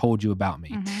others told you about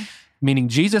me? Meaning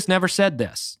Jesus never said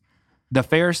this. The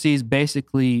Pharisees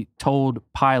basically told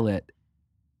Pilate,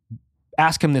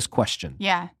 ask him this question.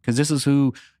 Yeah. Because this is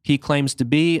who he claims to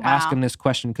be. Wow. Ask him this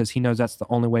question because he knows that's the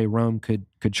only way Rome could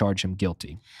charge him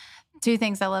guilty. Two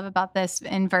things I love about this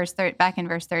back in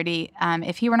verse 30.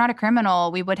 If he were not a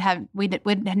criminal, we would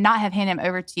not have handed him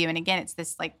over to you. And again, it's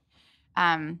this like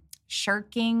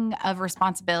shirking of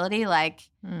responsibility. Like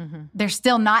they're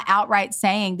still not outright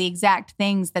saying the exact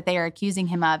things that they are accusing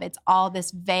him of. It's all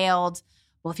this veiled,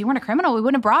 well, if you weren't a criminal, we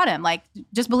wouldn't have brought him. Like,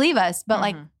 just believe us. But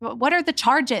like, what are the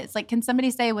charges? Like, can somebody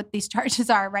say what these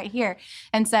charges are right here?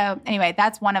 And so anyway,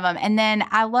 that's one of them. And then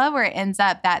I love where it ends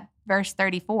up, that verse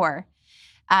 34.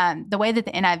 The way that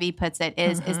the NIV puts it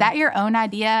is that your own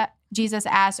idea, Jesus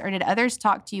asked, or did others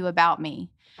talk to you about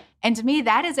me? And to me,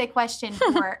 that is a question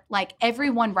for like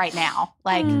everyone right now.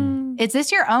 Like, is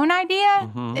this your own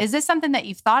idea? Is this something that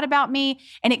you've thought about me?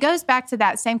 And it goes back to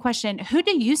that same question. Who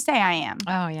do you say I am?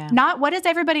 Oh, yeah. Not what does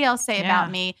everybody else say about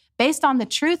me based on the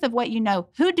truth of what you know.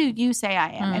 Who do you say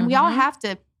I am? And we all have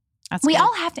to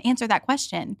all have to answer that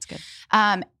question. That's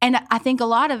good. And I think a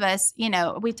lot of us,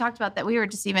 we talked about that. We were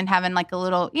just even having like a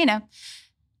little,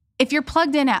 if you're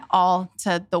plugged in at all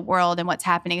to the world and what's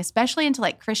happening, especially into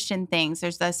like Christian things,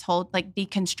 there's this whole like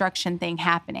deconstruction thing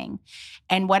happening.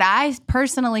 And what I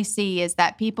personally see is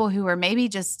that people who are maybe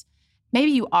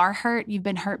you are hurt, you've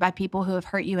been hurt by people who have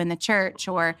hurt you in the church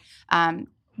or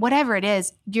whatever it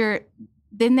is,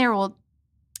 then there will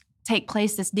take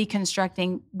place this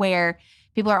deconstructing where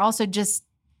people are also just,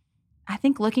 I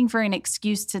think, looking for an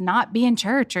excuse to not be in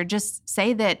church or just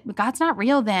say that God's not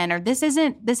real then, or this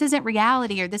isn't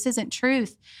reality, or this isn't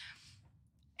truth.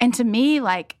 And to me,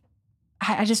 like,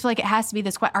 I just feel like it has to be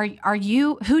this question.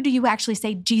 Who do you actually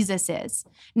say Jesus is?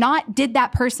 Not did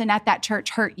that person at that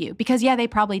church hurt you? Because yeah, they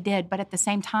probably did. But at the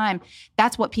same time,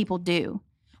 that's what people do.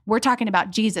 We're talking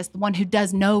about Jesus, the one who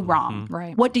does no wrong.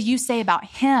 Right. What do you say about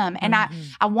him? And I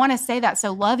want to say that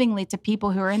so lovingly to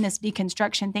people who are in this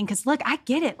deconstruction thing. Because look, I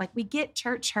get it. Like, we get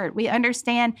church hurt. We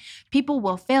understand people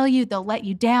will fail you. They'll let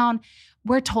you down.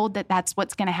 We're told that that's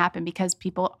what's going to happen because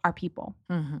people are people.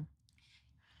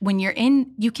 When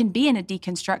you can be in a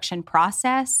deconstruction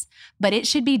process, but it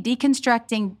should be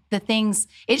deconstructing the things.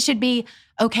 It should be,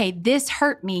 okay, this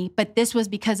hurt me, but this was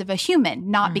because of a human,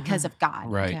 not because of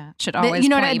God. Right. Yeah. Should always You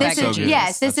know point what you this back is? to Yes,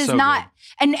 Jesus. this That's is so not,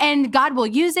 and God will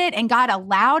use it, and God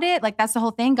allowed it. Like, that's the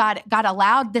whole thing. God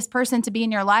allowed this person to be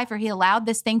in your life, or He allowed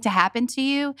this thing to happen to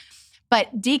you.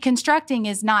 But deconstructing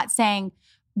is not saying,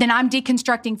 then I'm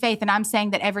deconstructing faith, and I'm saying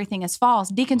that everything is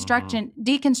false.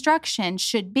 Deconstruction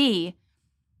should be,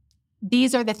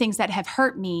 these are the things that have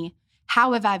hurt me.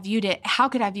 How have I viewed it? How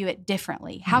could I view it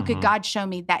differently? How could God show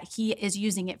me that He is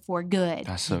using it for good?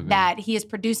 That's so good. That He is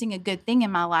producing a good thing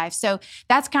in my life. So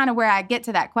that's kind of where I get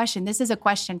to that question. This is a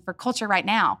question for culture right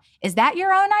now. Is that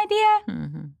your own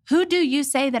idea? Who do you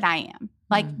say that I am?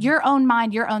 Like, your own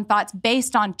mind, your own thoughts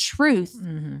based on truth.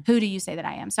 Who do you say that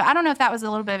I am? So I don't know if that was a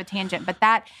little bit of a tangent, but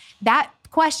that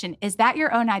question, is that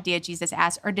your own idea, Jesus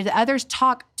asked, or did others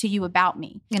talk to you about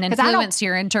me? And influence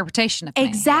your interpretation of me.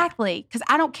 Exactly. Because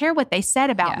I don't care what they said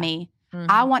about me.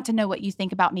 I want to know what you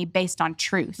think about me based on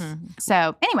truth.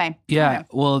 So anyway. Yeah.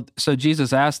 Well, so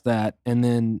Jesus asked that, and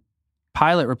then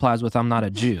Pilate replies with, I'm not a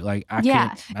Jew. Like, I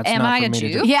can't. That's Am not I for a me to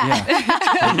Jew? do.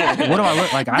 Yeah. What do I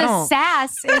look like? I The don't.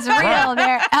 sass is real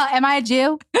there. Am I a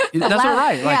Jew? That's all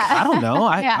right. Like, Yeah. I don't know.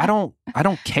 Yeah. I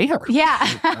don't care. Yeah.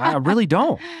 I really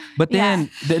don't. But then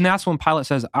that's when Pilate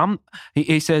says,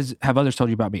 he says, have others told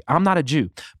you about me? I'm not a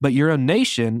Jew, but your own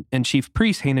nation and chief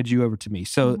priests handed you over to me.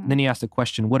 So then he asked the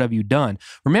question, what have you done?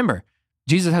 Remember,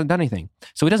 Jesus hasn't done anything.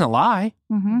 So he doesn't lie.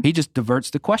 He just diverts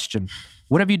the question.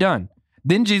 What have you done?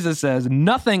 Then Jesus says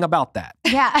nothing about that.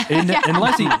 Yeah.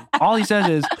 Unless all he says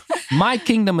is, my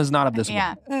kingdom is not of this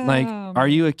world. Like, are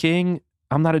you a king?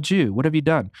 I'm not a Jew. What have you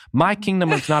done? My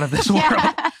kingdom is not of this world.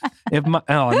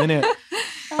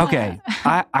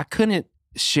 I couldn't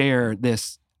share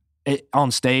this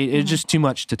on stage. It's just too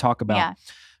much to talk about. Yeah.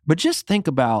 But just think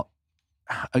about,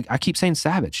 I keep saying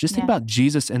savage, just think about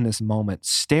Jesus in this moment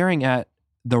staring at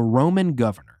the Roman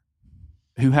governor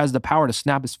who has the power to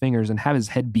snap his fingers and have his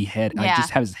head beheaded, like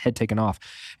just have his head taken off.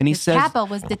 And he says, Kappa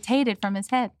was detated from his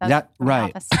head. That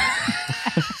right.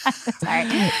 Sorry.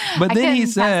 But then he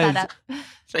says,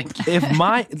 Thank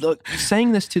you.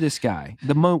 saying this to this guy,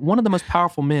 one of the most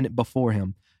powerful men before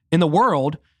him in the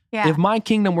world, if my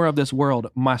kingdom were of this world,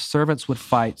 my servants would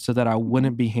fight so that I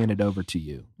wouldn't be handed over to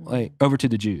you, like over to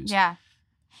the Jews. Yeah.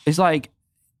 It's like,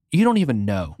 you don't even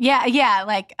know. Yeah.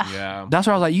 Like, That's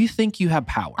why I was like, you think you have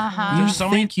power. You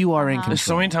think you are in control. There's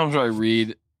so many times where I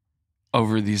read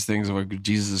over these things where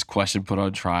Jesus' question put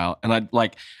on trial, and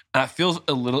I feel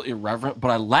a little irreverent,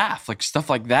 but I laugh, like stuff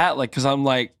like that, like, because I'm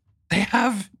like, they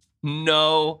have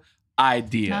no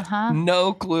idea,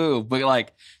 no clue. But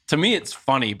like, to me, it's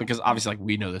funny because obviously, like,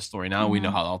 we know this story now, we know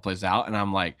how it all plays out, and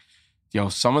I'm like,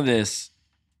 some of this.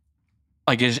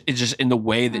 Like, it's just in the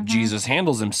way that Jesus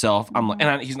handles himself. I'm like,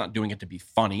 and he's not doing it to be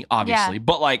funny, obviously,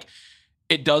 but like,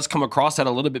 it does come across that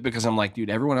a little bit because I'm like, dude,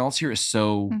 everyone else here is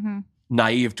so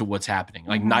naive to what's happening,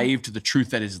 like naive to the truth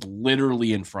that is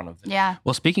literally in front of them. Yeah.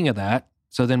 Well, speaking of that,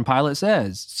 so then Pilate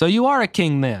says, so you are a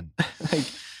king then.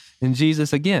 And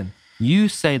Jesus again, you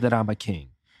say that I'm a king.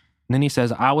 And then he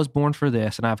says, I was born for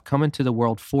this, and I've come into the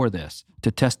world for this,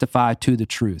 to testify to the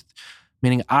truth.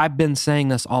 Meaning, I've been saying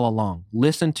this all along.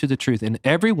 Listen to the truth. And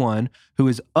everyone who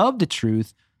is of the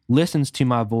truth listens to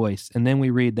my voice. And then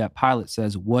we read that Pilate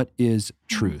says, what is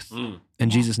truth? And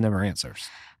Jesus never answers.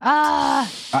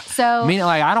 Meaning,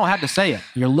 like, I don't have to say it.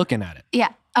 You're looking at it. Yeah.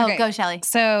 Oh, Okay. go, Shelley.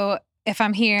 So if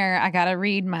I'm here, I got to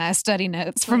read my study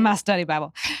notes from my study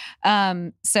Bible.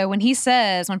 So when Pilate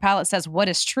says, what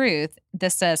is truth?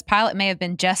 This says, Pilate may have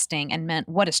been jesting and meant,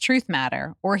 what does truth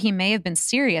matter? Or he may have been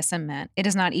serious and meant, it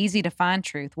is not easy to find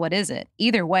truth. What is it?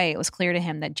 Either way, it was clear to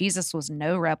him that Jesus was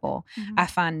no rebel. I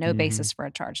find no basis for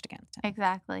a charge against him.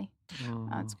 Exactly. Oh,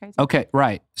 that's crazy. Okay,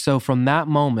 right. So from that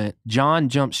moment, John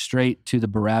jumps straight to the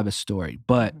Barabbas story.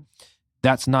 But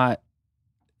that's not,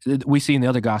 we see in the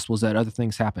other Gospels that other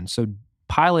things happen. So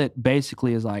Pilate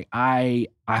basically is like, I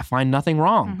find nothing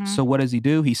wrong. So what does he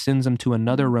do? He sends him to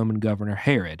another Roman governor,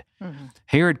 Herod.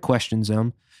 Herod questions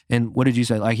him. And what did you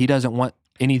say? Like, he doesn't want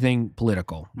anything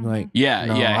political. Like, I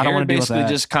don't Herod want to basically deal with that.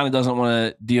 Just kind of doesn't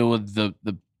want to deal with the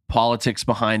politics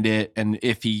behind it. And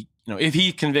if he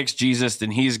convicts Jesus, then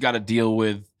he's got to deal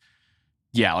with,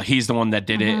 like, he's the one that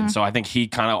did it. And so I think he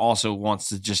kind of also wants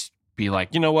to just be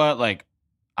like, you know what? Like,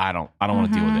 I don't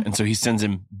want to deal with it. And so he sends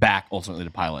him back ultimately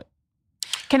to Pilate.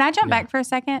 Can I jump back for a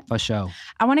second? For sure.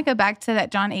 I want to go back to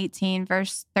that John 18,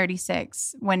 verse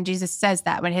 36, when Jesus says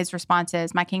that, when his response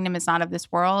is, my kingdom is not of this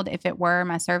world. If it were,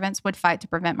 my servants would fight to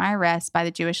prevent my arrest by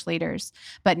the Jewish leaders.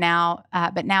 But now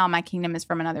my kingdom is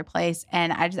from another place.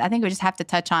 And I think we just have to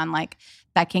touch on, like,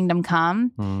 that kingdom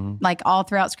come. Like, all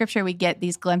throughout Scripture, we get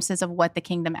these glimpses of what the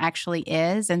kingdom actually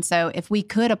is. And so if we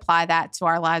could apply that to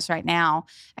our lives right now,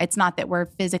 it's not that we're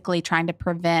physically trying to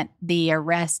prevent the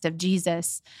arrest of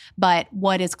Jesus, but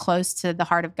what is close to the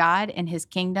heart of God and his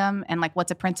kingdom, and, like,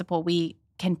 what's a principle we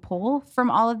can pull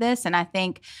from all of this. And I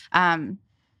think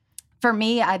for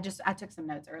me, I took some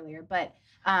notes earlier, but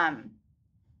that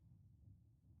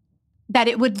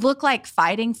it would look like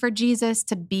fighting for Jesus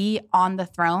to be on the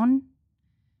throne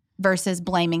versus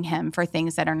blaming him for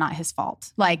things that are not his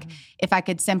fault. Like, if I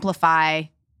could simplify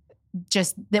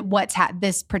just that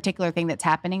this particular thing that's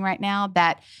happening right now,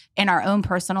 that in our own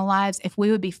personal lives, if we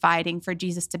would be fighting for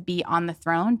Jesus to be on the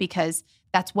throne, because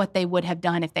that's what they would have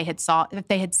done if they had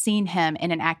seen him in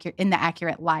the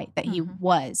accurate light that he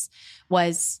was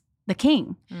the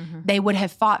king. They would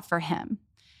have fought for him.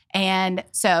 And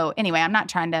so anyway, I'm not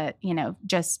trying to,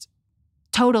 just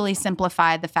totally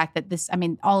simplify the fact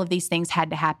that all of these things had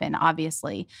to happen,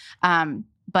 obviously.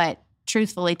 But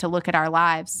truthfully, to look at our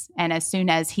lives, and as soon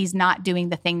as he's not doing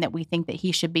the thing that we think that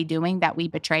he should be doing, that we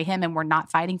betray him, and we're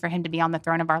not fighting for him to be on the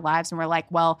throne of our lives, and we're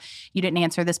like, well, you didn't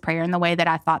answer this prayer in the way that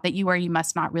I thought that you were. You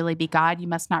must not really be God. You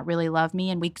must not really love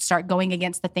me. And we start going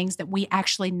against the things that we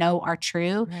actually know are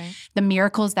true, the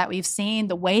miracles that we've seen,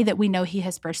 the way that we know he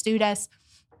has pursued us,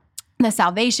 the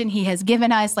salvation he has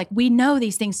given us. Like, we know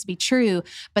these things to be true,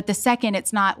 but the second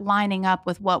it's not lining up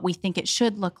with what we think it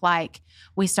should look like,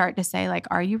 we start to say, like,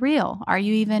 are you real? Are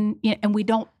you even, and we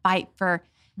don't fight for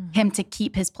him to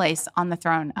keep his place on the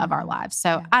throne of our lives.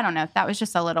 So I don't know. That was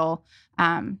just a little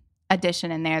addition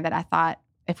in there that I thought,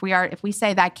 if we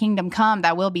say that kingdom come,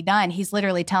 that will be done, he's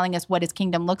literally telling us what his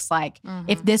kingdom looks like.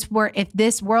 If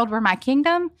this world were my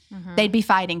kingdom, they'd be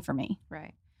fighting for me.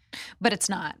 Right. But it's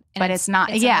not. And But it's not.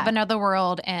 It's Yeah. of another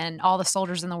world, and all the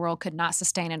soldiers in the world could not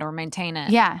sustain it or maintain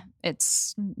it. Yeah.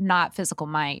 It's not physical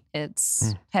might.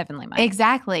 It's heavenly might.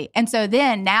 Exactly. And so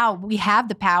then now we have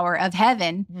the power of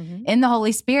heaven Mhm. in the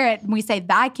Holy Spirit. And we say,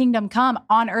 thy kingdom come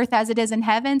on earth as it is in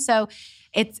heaven. So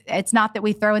it's not that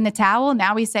we throw in the towel.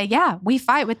 Now we say, yeah, we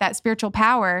fight with that spiritual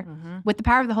power, Mhm. with the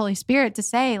power of the Holy Spirit to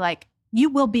say, like, you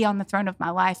will be on the throne of my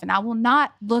life, and I will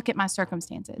not look at my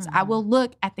circumstances. I will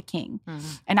look at the King,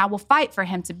 and I will fight for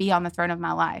him to be on the throne of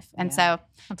my life. And so,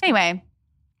 anyway,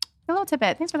 a little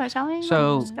tidbit. Thanks for that, Shelly.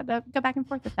 So- just got to go back and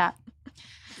forth with that.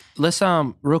 Let's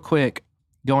real quick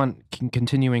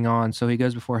continuing on. So he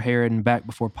goes before Herod and back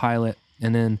before Pilate,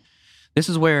 and then this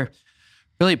is where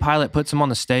really Pilate puts him on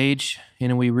the stage,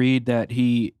 and we read that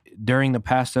he during the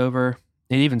Passover.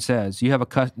 It even says, "You have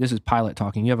a this is Pilate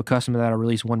talking. You have a custom that I'll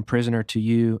release one prisoner to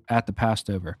you at the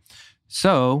Passover.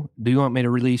 So, do you want me to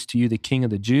release to you the King of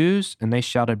the Jews?" And they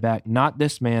shouted back, "Not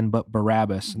this man, but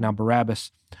Barabbas." Now,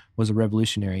 Barabbas was a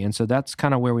revolutionary, and so that's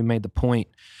kind of where we made the point.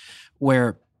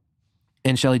 Where,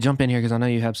 and Shelly, jump in here because I know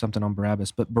you have something on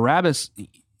Barabbas. But Barabbas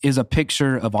is a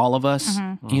picture of all of us,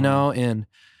 you know. And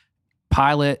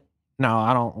Pilate. No,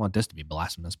 I don't want this to be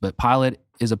blasphemous, but Pilate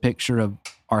is a picture of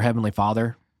our Heavenly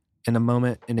Father in a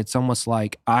moment, and it's almost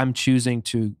like I'm choosing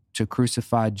to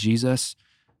crucify Jesus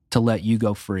to let you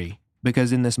go free,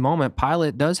 because in this moment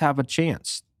Pilate does have a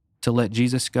chance to let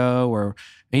Jesus go, or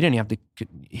he didn't have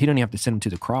to send him to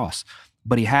the cross,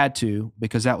 but he had to,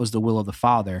 because that was the will of the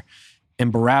Father.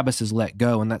 And Barabbas is let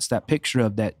go, and that's that picture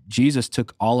of that Jesus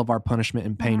took all of our punishment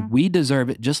and pain. We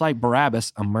deserve it, just like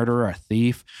Barabbas, a murderer, a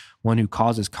thief, one who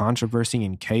causes controversy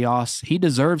and chaos. He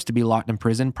deserves to be locked in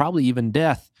prison, probably even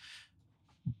death.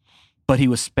 But he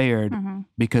was spared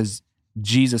because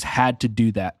Jesus had to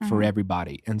do that for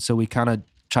everybody. And so we kind of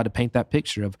try to paint that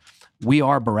picture of we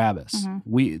are Barabbas.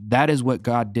 That is what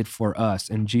God did for us.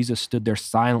 And Jesus stood there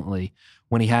silently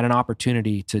when he had an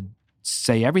opportunity to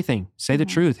say everything, say the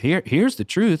truth. Here's the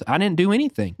truth. I didn't do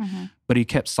anything. But he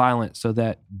kept silent so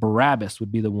that Barabbas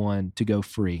would be the one to go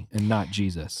free and not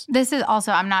Jesus. This is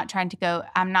also,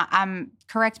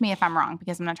 correct me if I'm wrong,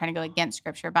 because I'm not trying to go against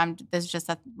scripture, but this is just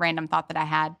a random thought that I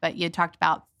had. But you talked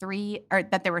about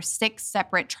that there were 6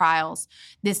 separate trials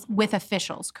with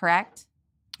officials, correct?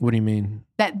 What do you mean?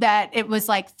 That it was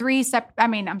like 3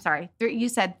 separate, you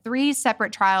said 3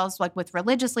 separate trials, like with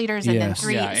religious leaders, and then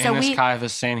 3. Yeah, Annas,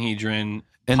 Caiaphas, Sanhedrin,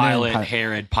 Pilate,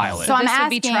 Herod, Pilate. So I'm this would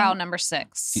asking, be trial number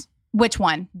 6. Which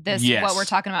one? This Yes. what we're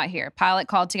talking about here. Pilate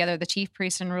called together the chief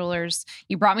priests and rulers.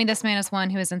 You brought me this man as one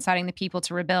who is inciting the people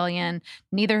to rebellion.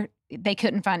 They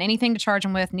couldn't find anything to charge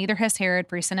him with, neither has Herod,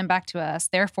 for he sent him back to us.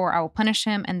 Therefore, I will punish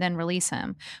him and then release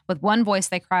him. With one voice,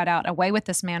 they cried out, "Away with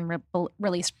this man,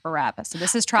 release Barabbas." So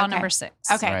this is trial number 6.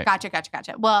 Okay, Right.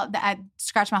 gotcha. Well, I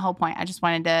scratched my whole point. I just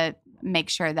wanted to make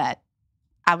sure that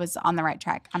I was on the right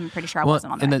track. I'm pretty sure I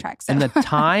wasn't on the right track. So. And the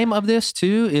time of this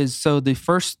too is, so the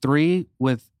first 3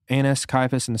 with Annas,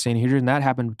 Caiaphas, and the Sanhedrin, that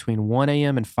happened between 1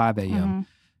 a.m. and 5 a.m.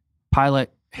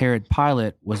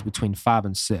 Pilate was between 5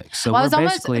 and 6. So we're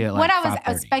basically at like what I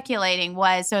 5:30. was speculating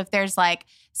was, so if there's like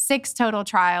 6 total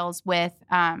trials with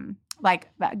like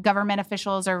government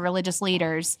officials or religious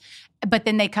leaders, but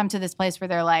then they come to this place where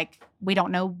they're like, we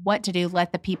don't know what to do,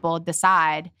 let the people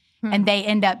decide. And they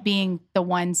end up being the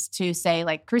ones to say,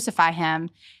 like, crucify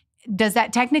him. Does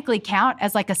that technically count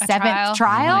as like a 7th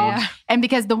trial? Yeah. And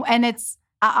because it's,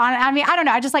 I mean, I don't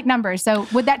know. I just like numbers. So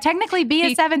would that technically be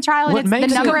a 7th trial? And What it's the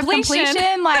makes number it- of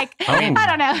completion? Like, I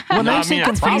don't know. What makes it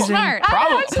confusing? Smart.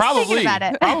 I was just Probably. thinking about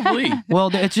it. Probably.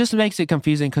 Well, it just makes it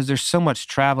confusing because there's so much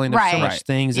traveling, there's so Right. much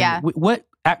things. Yeah. And what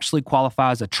actually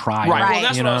qualifies a trial? Right. Right. Well,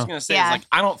 that's you what I was know? going to say. Yeah. Is like,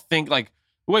 I don't think like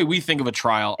the way we think of a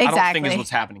trial, I don't think Exactly. is what's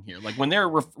happening here. Like when they're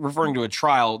referring to a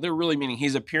trial, they're really meaning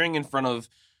he's appearing in front of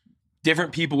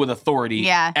different people with authority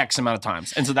Yeah. X amount of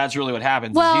times. And so that's really what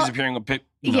happens. Well, is he's appearing with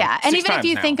Yeah. And 6 even if times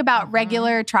you now. think about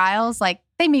regular trials, like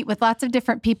they meet with lots of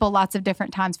different people, lots of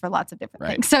different times for lots of different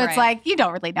Right. things. So it's Right. like, you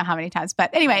don't really know how many times.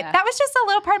 But anyway, Yeah. that was just a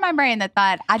little part of my brain that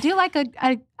thought, I do like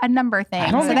a number thing.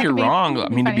 I don't So think that you're could be wrong. I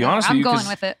mean, to funny. be honest with I'm you, going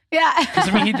with it. Yeah. Because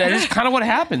I mean, that is kind of what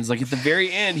happens. Like at the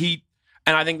very end,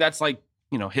 and I think that's like,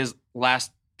 his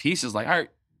last piece is like, all right,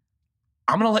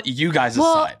 I'm going to let you guys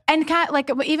Well, decide. and kind of like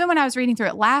even when I was reading through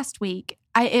it last week,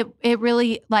 it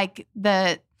really like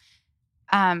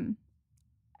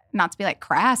not to be like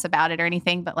crass about it or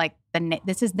anything, but like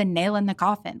this is the nail in the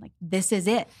coffin. Like this is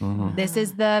it. Mhm. This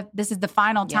is the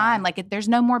final Yeah. time. Like there's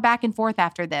no more back and forth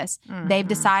after this. They've Mhm.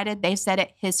 decided. They've said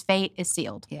it. His fate is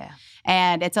sealed. Yeah.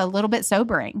 And it's a little bit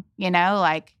sobering,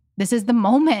 like this is the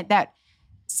moment that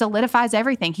solidifies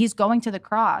everything. He's going to the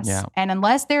cross. Yeah. And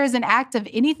unless there is an act of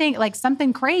anything, like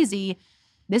something crazy,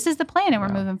 this is the plan and we're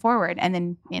Yeah. moving forward. And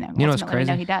then, You know what's ultimately we know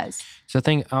crazy? he does. So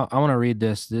I want to read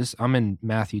this. I'm in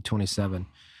Matthew 27.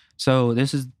 So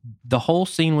this is the whole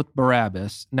scene with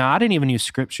Barabbas. Now, I didn't even use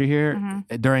scripture here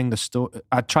Mhm. during the story.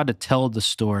 I tried to tell the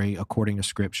story according to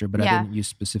scripture, but I Yeah. didn't use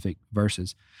specific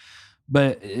verses.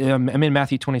 But I'm in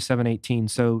Matthew 27:18.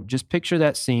 So just picture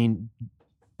that scene.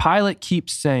 Pilate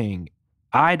keeps saying,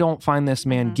 I don't find this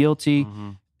man Mhm. guilty.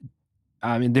 Mhm.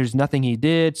 I mean, there's nothing he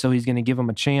did, so he's going to give him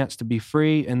a chance to be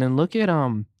free. And then look at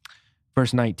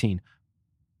verse 19.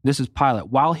 This is Pilate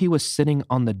while he was sitting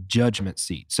on the judgment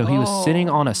seat. So he was sitting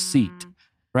on a seat,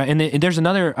 right? And there's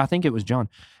another. I think it was John.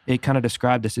 It kind of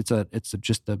described this. It's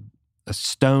just a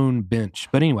stone bench.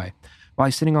 But anyway, while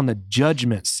he's sitting on the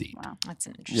judgment seat. Wow. That's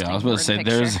an interesting. Yeah, I was about to word say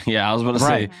picture. there's. Yeah, I was about to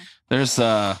Right. say there's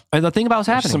And the thing about what's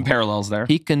there's happening, some parallels there.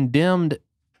 he condemned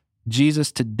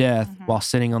Jesus to death Mhm. while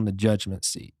sitting on the judgment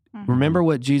seat. Mhm. Remember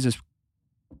what Jesus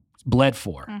bled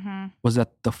for Mhm. was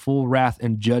that the full wrath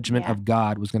and judgment Yeah. of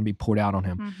God was going to be poured out on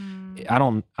him. Mhm. I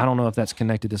don't know if that's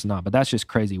connected to this or not, but that's just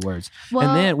crazy words. Well,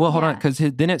 and then, hold on, yeah. because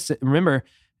then remember,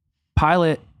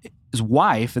 Pilate's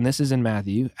wife, and this is in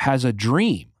Matthew, has a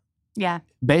dream, Yeah.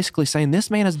 basically saying this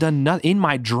man has done nothing in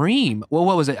my dream. Well,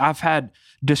 what was it? I've had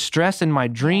distress in my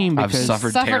dream I've because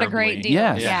suffered Suffered a terribly. great deal.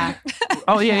 Yes. Yeah.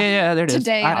 Oh yeah. There it is.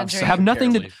 Today in I a dream. have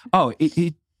nothing to. Terribly.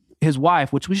 Oh, his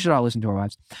wife, which we should all listen to our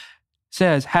wives,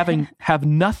 says have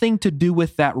nothing to do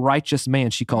with that righteous man.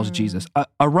 She calls Jesus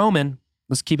a Roman.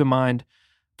 Let's keep in mind,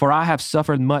 for I have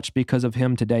suffered much because of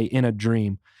him today in a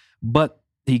dream, but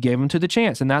he gave him to the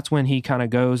chance, and that's when he kind of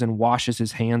goes and washes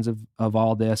his hands of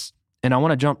all this. And I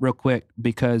want to jump real quick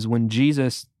because when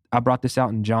Jesus, I brought this out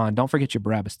in John. Don't forget your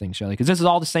Barabbas thing, Shelley, because this is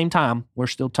all the same time. We're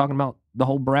still talking about the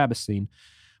whole Barabbas scene.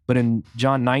 But in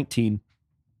John 19,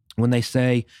 when they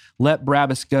say, let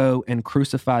Barabbas go and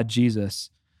crucify Jesus,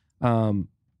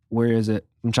 where is it?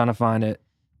 I'm trying to find it.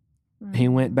 He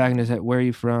went back and he said, where are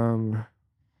you from?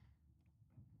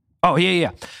 Oh,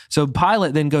 yeah. So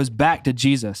Pilate then goes back to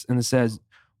Jesus and says,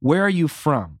 where are you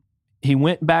from? He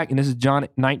went back, and this is John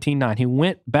 19:9. He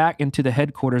went back into the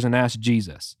headquarters and asked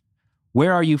Jesus,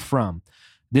 where are you from?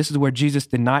 This is where Jesus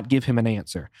did not give him an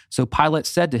answer. So Pilate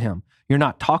said to him, you're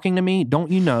not talking to me?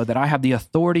 Don't you know that I have the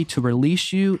authority to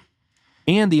release you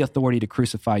and the authority to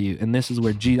crucify you? And this is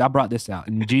where I brought this out.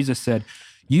 And Jesus said,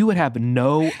 you would have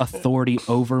no authority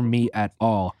over me at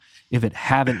all if it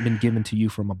haven't been given to you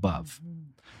from above.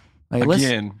 Like,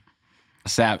 Again,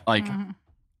 like Mhm.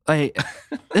 like,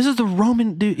 this is the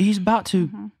Roman dude. He's about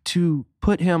Mhm. to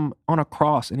put him on a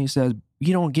cross, and he says,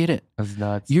 you don't get it. that's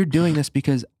nuts. You're doing this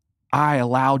because I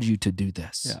allowed you to do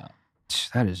this. Yeah,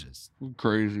 That is just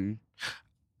crazy.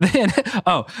 then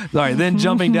then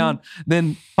jumping down,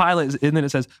 then Pilate, and then it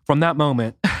says, from that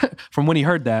moment, from when he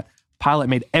heard that, Pilate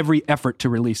made every effort to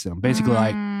release him. Basically,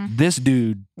 like, this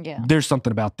dude, Yeah. there's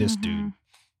something about this Mhm.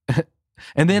 dude.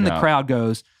 And then the Yeah. crowd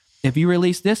goes, if you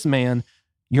release this man,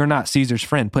 you're not Caesar's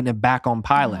friend, putting it back on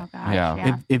Pilate. Oh, gosh,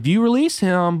 Yeah. If you release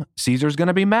him, Caesar's going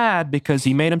to be mad because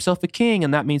he made himself a king,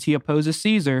 and that means he opposes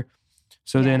Caesar.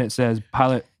 So then it says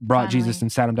Pilate brought Jesus Finally.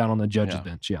 and sat him down on the judge's Yeah.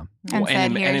 bench. Yeah. And Well, said,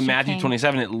 and "Here's in your Matthew king."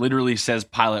 27, it literally says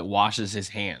Pilate washes his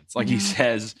hands. Like he Mhm.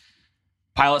 says,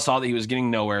 Pilate saw that he was getting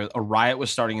nowhere. A riot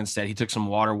was starting instead. He took some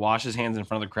water, washed his hands in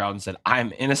front of the crowd, and said, I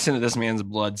am innocent of this man's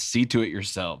blood. See to it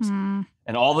yourselves. Mm.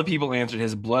 And all the people answered,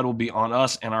 his blood will be on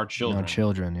us and our children. Our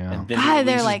children, yeah. And then he God,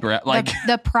 they're releases like, breath.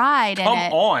 the pride in come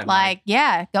it. on, Like,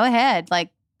 yeah, go ahead. Like,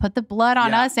 put the blood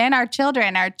on Yeah. us and our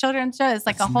children. Our children's show. It's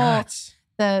like That's a whole nuts.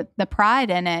 the pride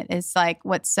in it is like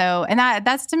what's so, and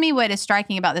that's to me what is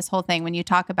striking about this whole thing when you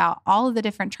talk about all of the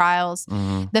different trials.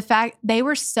 Mhm. The fact they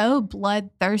were so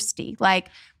bloodthirsty,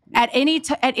 at any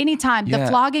time, the Yeah.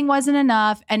 flogging wasn't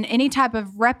enough, and any type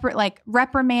of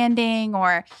reprimanding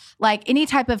or like any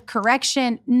type of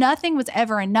correction, nothing was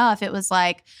ever enough. It was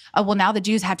like, oh well, now the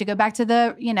Jews have to go back to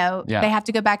Yeah. they have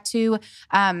to go back to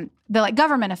the like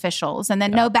government officials, and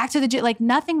then no, back to the Jew. Like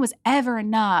nothing was ever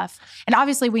enough. And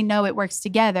obviously, we know it works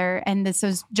together, and this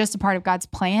is just a part of God's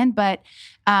plan, but.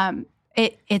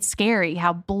 It's scary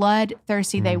how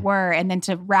bloodthirsty they were, and then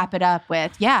to wrap it up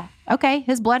with, okay,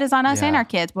 his blood is on us and Yeah. our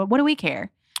kids, but what do we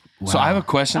care? So I have a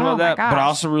question Oh about my that, but I gosh.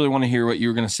 also really want to hear what you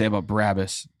were going to say about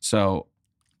Barabbas. So,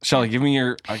 Shelly, give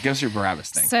us your Barabbas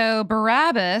thing. So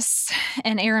Barabbas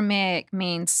in Aramaic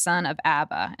means son of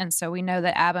Abba. And so we know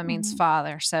that Abba means Mhm.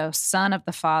 father. So son of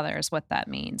the father is what that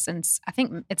means. And I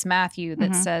think it's Matthew that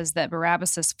Mhm. says that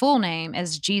Barabbas's full name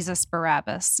is Jesus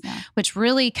Barabbas, Yeah. which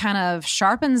really kind of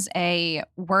sharpens a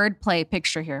wordplay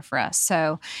picture here for us.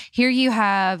 So here you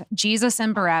have Jesus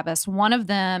and Barabbas. One of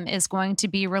them is going to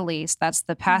be released. That's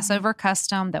the Passover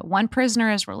custom that one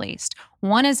prisoner is released.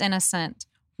 One is innocent.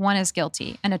 one is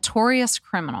guilty. A notorious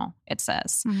criminal, it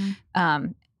says.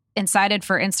 Incited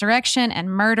for insurrection and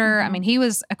murder. I mean, he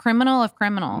was a criminal of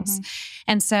criminals.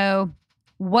 And so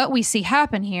what we see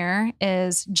happen here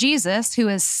is Jesus, who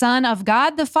is Son of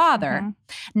God the Father,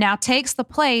 now takes the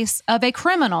place of a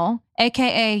criminal,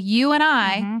 aka you and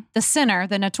I, the sinner,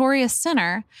 the notorious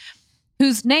sinner,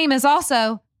 whose name is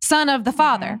also Son of the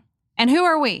Father. And who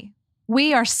are we?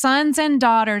 We are sons and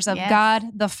daughters of God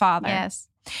the Father. Yes.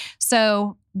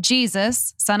 So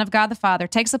Jesus, Son of God the Father,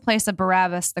 takes the place of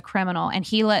Barabbas, the criminal, and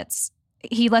he lets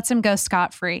him go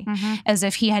scot-free as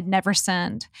if he had never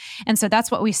sinned. And so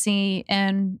that's what we see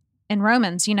in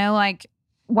Romans, like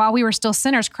while we were still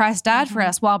sinners, Christ died for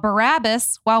us.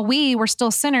 While we were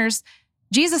still sinners,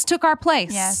 Jesus took our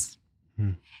place. Yes.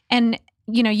 And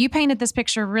you painted this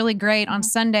picture really great on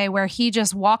Sunday where he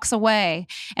just walks away.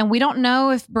 And we don't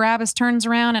know if Barabbas turns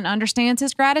around and understands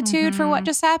his gratitude for what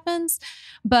just happens.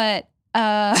 But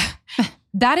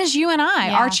that is you and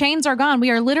I. Our chains are gone.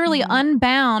 We are literally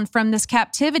unbound from this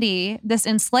captivity, this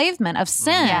enslavement of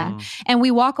sin, and we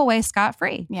walk away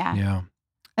scot-free. Yeah.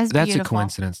 That's a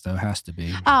coincidence, though. Has to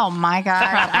be. Oh my God,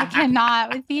 I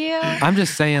cannot with you. I'm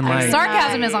just saying,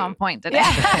 sarcasm is on point today.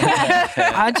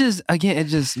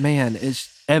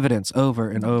 It's evidence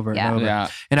over and over and over. Yeah.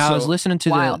 And I was listening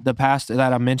to the pastor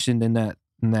that I mentioned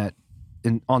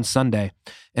on Sunday,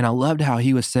 and I loved how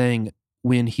he was saying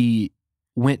when he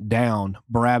went down,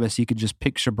 Barabbas, you could just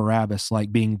picture Barabbas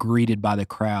like being greeted by the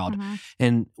crowd.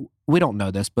 And we don't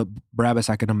know this, but Barabbas,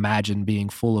 I can imagine being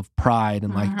full of pride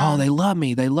and oh, they love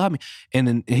me. And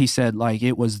then he said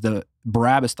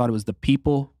Barabbas thought it was the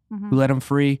people who let him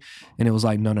free. And it was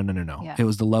like, no. Yeah. It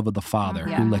was the love of the Father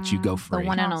who let you go free. The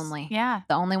one and only. Yeah.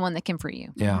 The only one that can free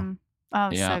you. Yeah.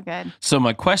 Oh, so good. So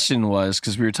my question was,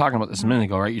 because we were talking about this a minute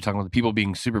ago, right? You're talking about the people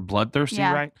being super bloodthirsty,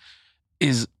 right?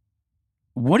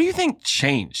 What do you think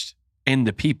changed in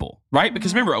the people, right?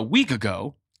 Because remember, a week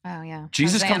ago,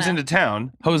 Jesus comes into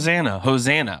town,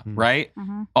 Hosanna, right?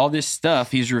 All this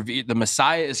stuff, he's revealed, the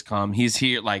Messiah has come, he's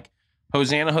here, like,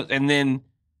 Hosanna, and then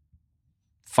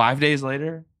 5 days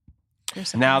later,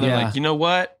 now they're like, you know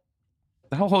what?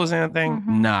 The whole Hosanna thing,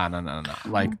 nah.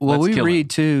 Like, we read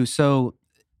too, so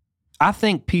I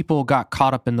think people got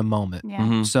caught up in the moment.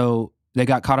 Yeah. So they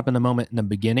got caught up in the moment in the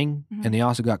beginning, and they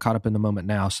also got caught up in the moment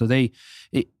now. So it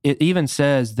even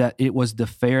says that it was the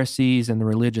Pharisees and the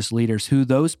religious leaders who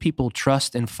those people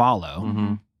trust and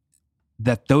follow,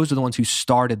 that those are the ones who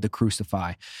started the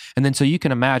crucify. And then so you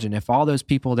can imagine if all those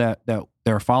people that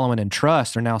they're following and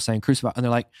trust are now saying crucify, and they're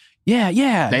like, they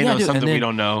know something we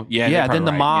don't know. Then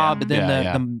the mob, then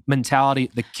the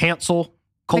mentality, the cancel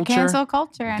culture. The cancel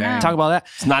culture, I know. Talk about that.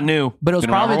 It's not new. But it was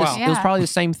probably the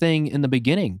same thing in the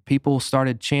beginning. People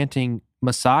started chanting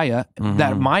Messiah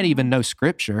that might even know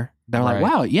scripture. They're like,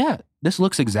 wow, this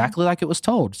looks exactly like it was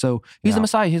told. So he's the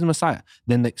Messiah.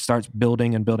 Then it starts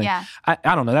building and building. Yeah.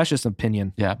 I don't know. That's just an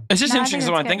opinion. Yeah. It's just interesting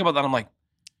because when I think about that, I'm like,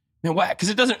 man, what? Because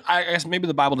it doesn't, I guess maybe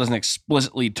the Bible doesn't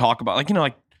explicitly talk about,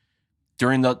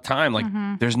 during the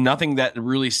time, there's nothing that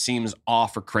really seems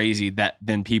off or crazy that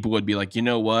then people would be like, you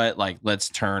know what, like, let's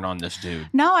turn on this dude.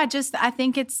 No, I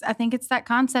think it's that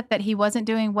concept that he wasn't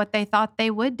doing what they thought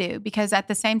they would do, because at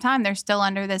the same time they're still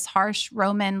under this harsh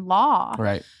Roman law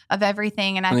of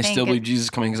everything, and they still believe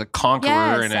Jesus coming as a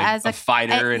conqueror and as a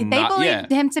fighter, and they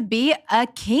believed him to be a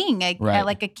king,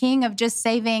 like a king of just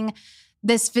saving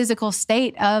this physical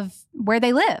state of where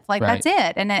they live. Like that's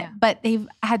it. And but they've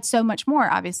had so much more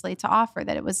obviously to offer,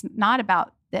 that it was not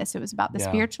about this. It was about the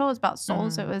spiritual. It was about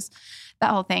souls. It was that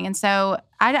whole thing. And so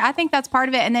I think that's part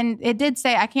of it. And then it did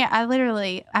say,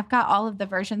 I've got all of the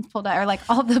versions pulled out, or like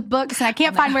all of the books, and I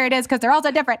can't find where it is because they're all so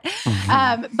different.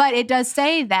 But it does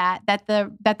say that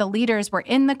the leaders were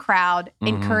in the crowd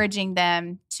encouraging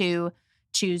them to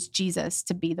choose Jesus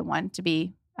to be the one to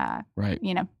be,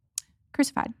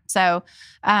 crucified. So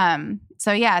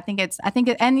yeah, I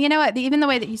think and you know what, even the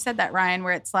way that you said that, Ryan,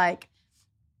 where it's like,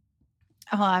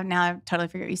 now I totally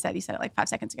forget what you said. You said it like 5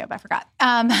 seconds ago, but I forgot.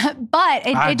 But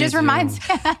it just reminds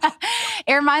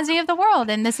it reminds me of the world,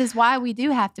 and this is why we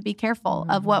do have to be careful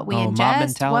of what we ingest. Mob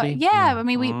mentality. I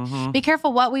mean, we be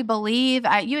careful what we believe.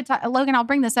 Logan, I'll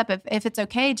bring this up if it's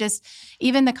okay. Just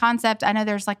even the concept. I know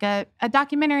there's like a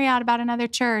documentary out about another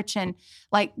church, and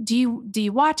like, do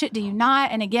you watch it? Do you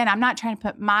not? And again, I'm not trying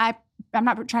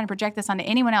to project this onto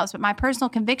anyone else, but my personal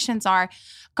convictions are,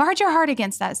 guard your heart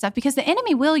against that stuff, because the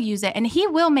enemy will use it, and he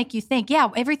will make you think,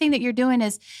 everything that you're doing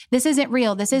this isn't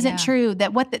real. This isn't true,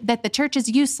 that that the church is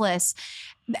useless.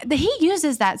 He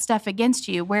uses that stuff against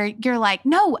you, where you're like,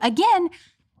 no, again,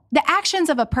 the actions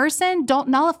of a person don't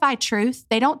nullify truth.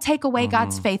 They don't take away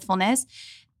God's faithfulness.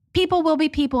 people will be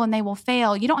people and they will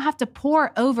fail. You don't have to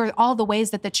pour over all the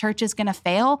ways that the church is going to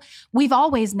fail. We've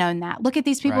always known that. Look at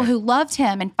these people who loved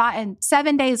him and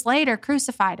 7 days later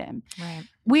crucified him. Right.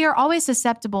 We are always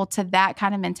susceptible to that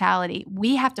kind of mentality.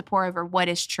 We have to pour over what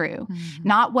is true,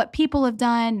 not what people have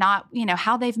done, not,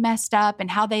 how they've messed up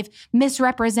and how they've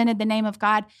misrepresented the name of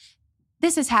God.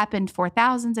 This has happened for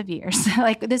thousands of years.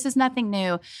 This is nothing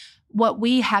new. What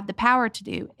we have the power to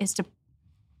do is to,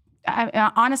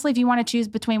 honestly, if you want to choose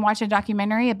between watching a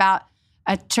documentary about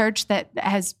a church that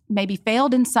has maybe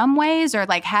failed in some ways or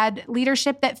had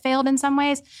leadership that failed in some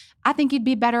ways, I think you'd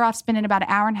be better off spending about an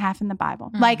hour and a half in the Bible.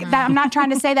 I'm not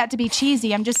trying to say that to be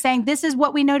cheesy. I'm just saying this is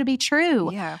what we know to be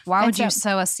true. Yeah. Why would you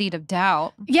sow a seed of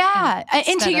doubt? Yeah.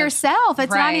 Into yourself.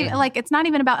 It's not even it's not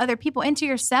even about other people, into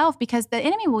yourself, because the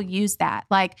enemy will use that.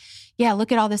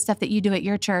 Look at all this stuff that you do at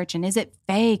your church. And is it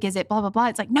fake? Is it blah, blah, blah?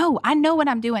 It's no, I know what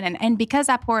I'm doing. And because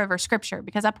I pour over scripture,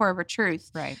 because I pour over truth,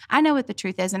 I know what the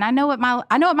truth is. And I know what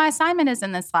my assignment is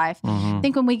in this life. I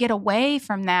think when we get away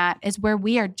from that is where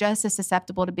we are just as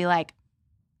susceptible to be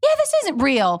this isn't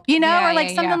real, or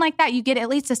something like that. You get at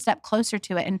least a step closer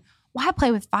to it. And why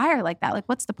play with fire like that?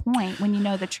 What's the point when you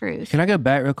know the truth? Can I go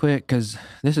back real quick? Because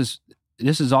this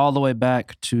is all the way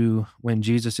back to when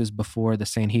Jesus is before the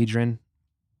Sanhedrin.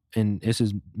 And this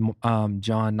is John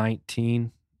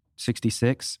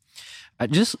 19:66.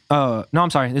 No, I'm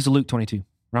sorry. This is Luke 22.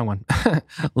 Wrong one.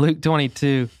 Luke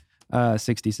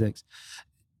 22:66.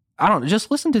 Just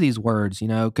listen to these words,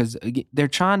 because they're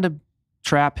trying to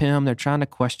trap him. They're trying to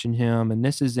question him. And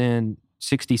this is in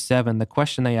 67. The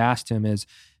question they asked him is,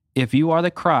 if you are the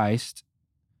Christ,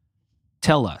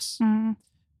 tell us. Mm-hmm.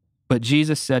 But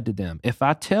Jesus said to them, if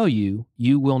I tell you,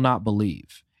 you will not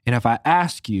believe. And if I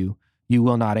ask you, you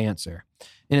will not answer.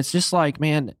 And it's just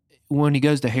man, when he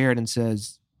goes to Herod and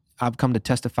says, I've come to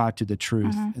testify to the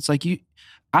truth. Mm-hmm. It's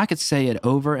I could say it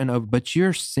over and over, but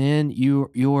your sin,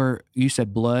 you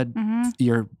said blood,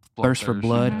 your thirst for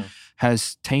blood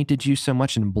has tainted you so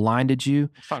much and blinded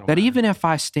you that even if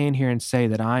I stand here and say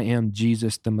that I am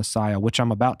Jesus the Messiah, which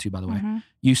I'm about to, by the way,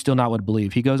 you still not would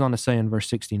believe. He goes on to say in verse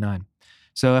 69,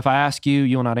 so if I ask you,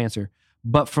 you will not answer.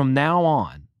 But from now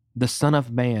on, the Son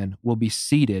of Man will be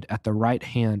seated at the right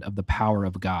hand of the power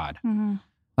of God.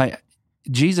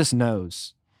 Jesus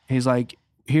knows. He's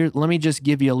here, let me just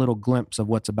give you a little glimpse of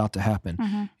what's about to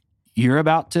happen. You're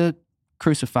about to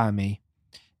crucify me.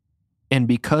 And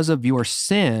because of your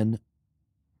sin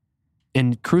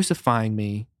in crucifying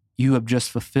me, you have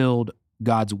just fulfilled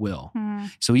God's will.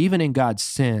 So even in God's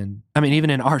sin, even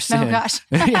in our sin. Oh, gosh.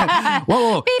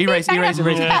 Whoa. Erase.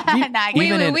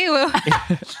 Wee-woo.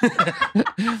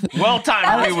 Well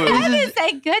timed, wee-woo. I didn't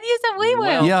say good, you said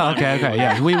wee-woo. Yeah, okay.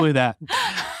 Yeah, wee-woo that.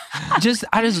 I just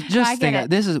think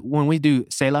this is when we do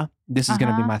Selah, this is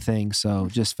going to be my thing. So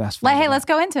just fast forward. Hey, let's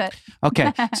go into it.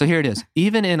 Okay. So here it is.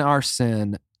 Even in our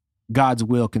sin, God's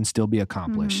will can still be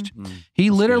accomplished. He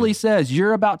literally says,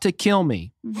 you're about to kill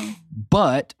me,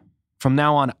 but from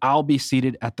now on, I'll be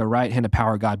seated at the right hand of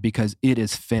power of God because it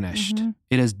is finished.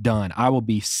 It is done. I will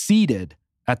be seated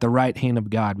at the right hand of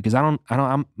God because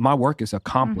my work is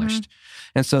accomplished.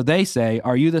 And so they say,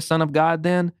 are you the Son of God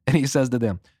then? And he says to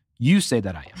them, you say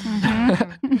that I am.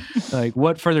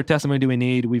 What further testimony do we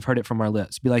need? We've heard it from our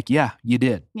lips. Be yeah, you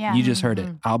did. Yeah. You just heard it.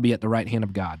 I'll be at the right hand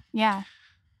of God. Yeah.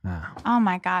 Oh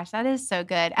my gosh, that is so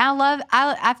good.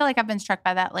 I feel like I've been struck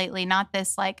by that lately. Not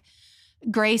this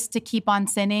grace to keep on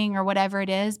sinning or whatever it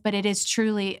is, but it is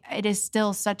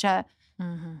still such a,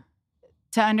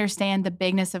 to understand the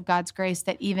bigness of God's grace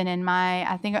that even in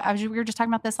we were just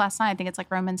talking about this last night. I think it's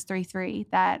Romans 3:3,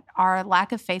 that our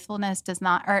lack of faithfulness does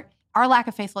not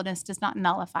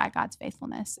nullify God's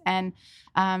faithfulness. And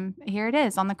here it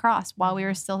is on the cross while we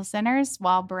were still sinners,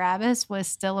 while Barabbas was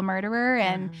still a murderer.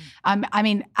 And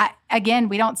we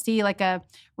don't see a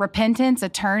repentance, a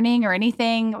turning or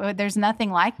anything. There's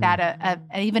nothing like that,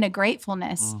 even a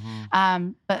gratefulness.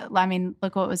 But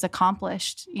look what was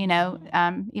accomplished,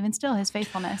 even still his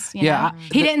faithfulness. You know?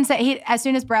 He didn't say, as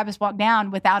soon as Barabbas walked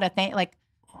down without a thank,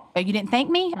 you didn't thank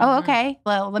me? Oh, okay.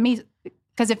 Well,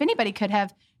 because if anybody could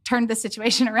have turned the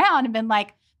situation around and been boop,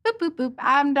 boop, boop,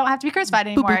 I don't have to be crucified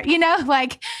anymore. Boop,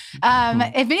 boop.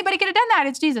 If anybody could have done that,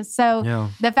 it's Jesus. So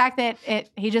the fact that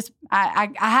I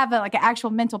have an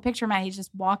actual mental picture, man, he's just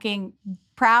walking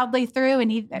proudly through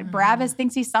and Barabbas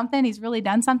thinks he's something. He's really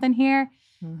done something here.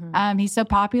 He's so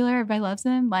popular. Everybody loves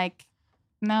him.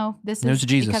 No, this is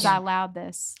Jesus. Because I allowed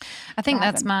this. I think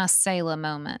that's my Selah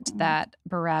moment, that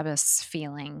Barabbas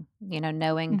feeling,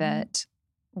 knowing that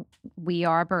we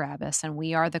are Barabbas and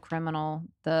we are the criminal,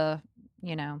 the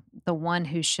one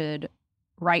who should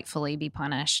rightfully be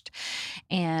punished.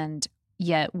 And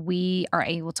yet we are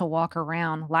able to walk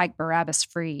around like Barabbas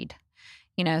freed.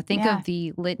 Think of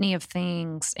the litany of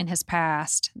things in his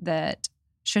past that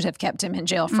should have kept him in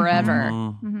jail forever.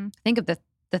 Mm-hmm. Think of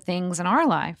the things in our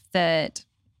life that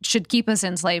should keep us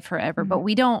enslaved forever, but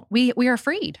we don't. We are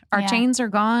freed. Our chains are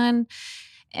gone,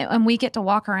 and we get to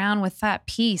walk around with that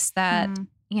peace, that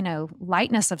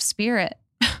lightness of spirit.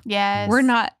 Yes, we're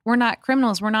not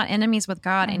criminals. We're not enemies with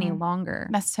God any longer.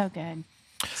 That's so good.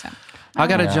 So I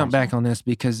got to jump back on this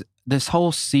because this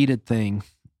whole seated thing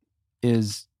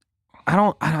is. I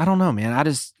don't know,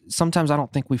 man. Sometimes I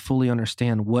don't think we fully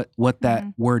understand what that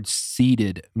word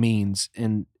seated means.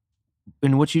 And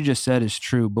what you just said is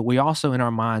true, but we also in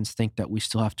our minds think that we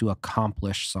still have to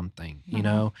accomplish something, you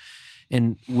know?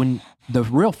 And when the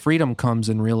real freedom comes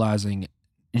in realizing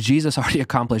Jesus already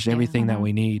accomplished everything that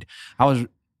we need.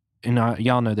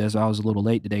 Y'all know this, I was a little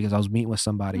late today because I was meeting with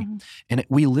somebody. And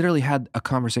we literally had a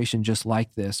conversation just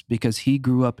like this because he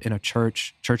grew up in a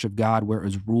church of God, where it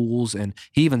was rules. And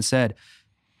he even said,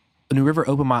 New River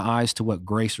opened my eyes to what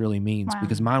grace really means,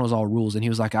 because mine was all rules. And he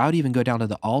was like, I would even go down to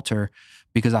the altar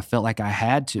because I felt like I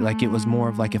had to. Like it was more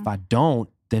of like, if I don't,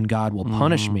 then God will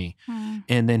punish me.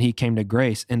 And then he came to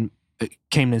grace and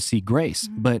came to see grace.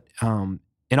 But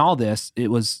in all this, there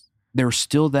was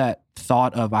still that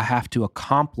thought of I have to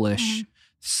accomplish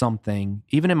something,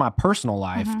 even in my personal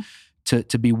life,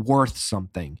 to be worth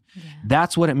something. Yeah.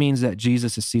 That's what it means that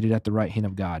Jesus is seated at the right hand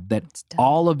of God, that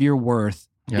all of your worth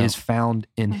is found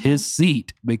in his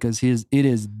seat, because it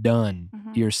is done.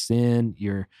 Your sin,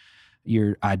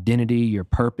 your identity, your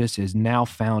purpose is now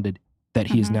founded that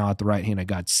he is now at the right hand of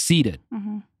God, seated.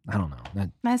 I don't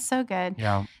know. That's so good.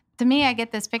 Yeah. To me, I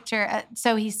get this picture.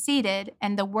 So he's seated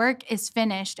and the work is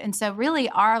finished. And so really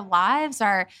our lives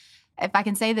are, if I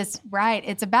can say this right,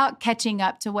 it's about catching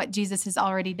up to what Jesus has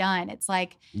already done. It's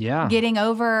like getting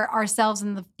over ourselves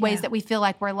in the ways that we feel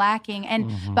like we're lacking.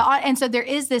 And and so there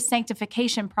is this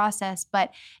sanctification process,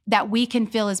 but that we can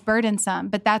feel is burdensome.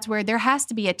 But that's where there has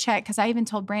to be a check. Because I even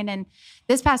told Brandon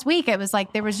this past week, it was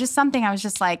like there was just something I was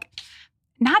just like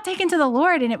not taken to the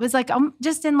Lord. And it was like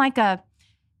just in like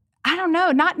I don't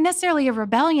know, not necessarily a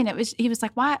rebellion. He was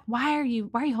like, why are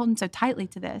you holding so tightly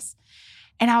to this?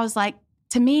 And I was like,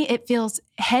 to me, it feels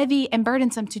heavy and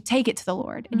burdensome to take it to the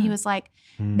Lord. And he was like,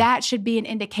 that should be an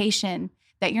indication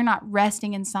that you're not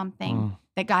resting in something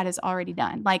that God has already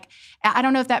done. Like, I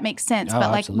don't know if that makes sense,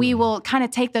 but like we will kind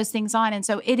of take those things on. And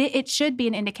so it should be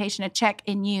an indication, a check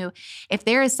in you. If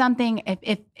there is something,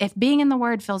 if being in the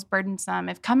Word feels burdensome,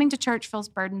 if coming to church feels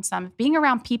burdensome, if being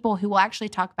around people who will actually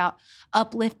talk about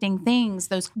uplifting things,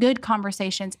 those good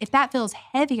conversations, if that feels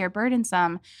heavy or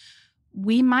burdensome,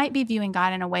 we might be viewing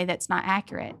God in a way that's not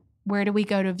accurate. Where do we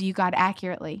go to view God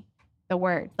accurately? The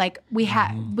Word. Like we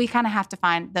kind of have to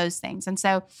find those things. And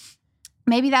so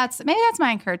maybe that's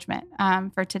my encouragement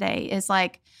for today is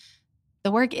like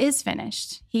the work is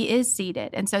finished. He is seated.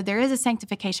 And so there is a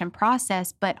sanctification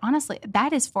process, but honestly,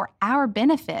 that is for our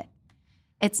benefit.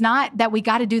 It's not that we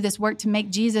got to do this work to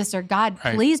make Jesus or God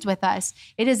pleased with us.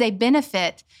 It is a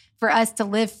benefit for us to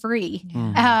live free,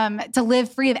 to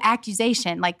live free of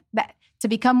accusation. Like that, to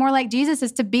become more like Jesus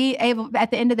is to be able,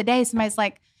 at the end of the day, somebody's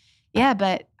like, yeah,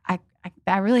 but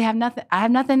I really have nothing. I have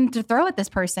nothing to throw at this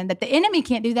person. That the enemy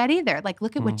can't do that either. Like,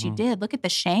 look at what you did. Look at the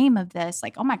shame of this.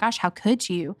 Like, oh my gosh, how could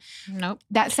you? Nope.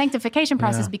 That sanctification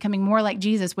process becoming more like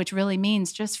Jesus, which really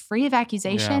means just free of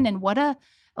accusation. And what a,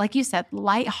 like you said,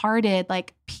 lighthearted,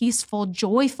 like peaceful,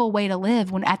 joyful way to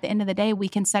live when at the end of the day, we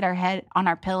can set our head on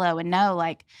our pillow and know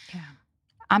like,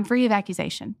 I'm free of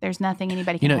accusation. There's nothing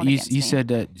anybody can hold against me. You said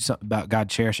that about God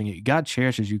cherishing you. God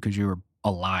cherishes you because you're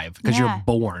alive, because you're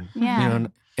born. Yeah. You know,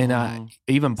 and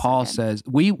even Paul says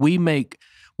we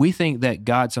think that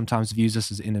God sometimes views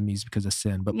us as enemies because of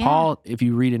sin. But Paul, if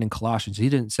you read it in Colossians, he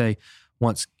didn't say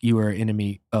once you were an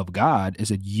enemy of God. It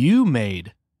said you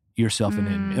made yourself an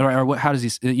enemy. Or what? How does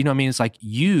he? You know what I mean? It's like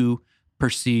you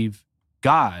perceive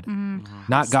God,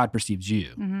 not God perceives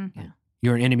you.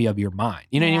 You're an enemy of your mind.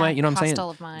 You know anyway. You know what I'm saying? Hostile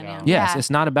of mind. Yes,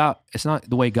 it's not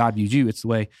the way God views you. It's the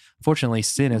way, unfortunately,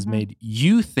 sin has made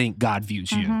you think God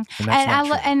views you. And that's not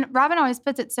true. And Robin always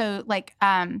puts it so like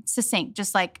succinct,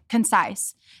 just like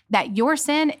concise, that your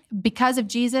sin because of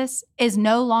Jesus is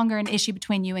no longer an issue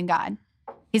between you and God.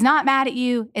 He's not mad at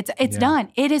you. It's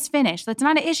done. It is finished. It's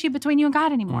not an issue between you and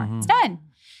God anymore. It's done.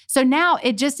 So now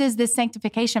it just is this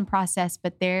sanctification process,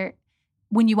 but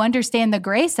when you understand the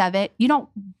grace of it, you don't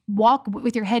walk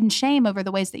with your head in shame over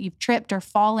the ways that you've tripped or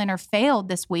fallen or failed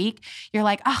this week. You're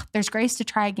like, oh, there's grace to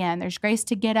try again. There's grace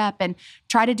to get up and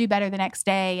try to do better the next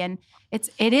day. And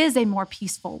it is a more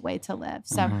peaceful way to live.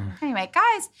 So anyway,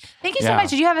 guys, thank you so much.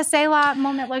 Did you have a Selah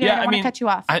moment, Logan? I don't want to cut you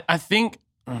off. I think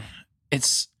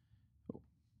it's,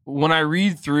 when I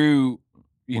read through,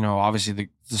 obviously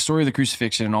the story of the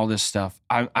crucifixion and all this stuff,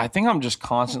 I think I'm just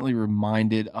constantly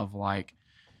reminded of like,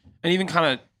 and even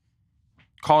kind of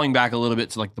calling back a little bit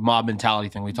to like the mob mentality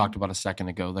thing we talked about a second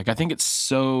ago. Like, I think it's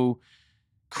so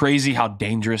crazy how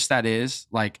dangerous that is.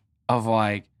 Like, of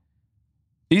like,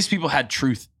 these people had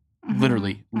truth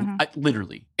literally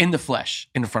in the flesh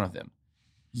in front of them.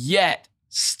 Yet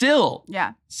still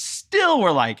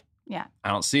we're like, I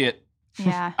don't see it.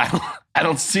 Yeah. I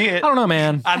don't see it. I don't know,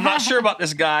 man. I'm not sure about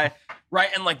this guy. Right.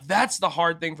 And like, that's the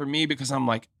hard thing for me, because I'm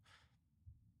like,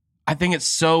 I think it's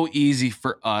so easy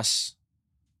for us,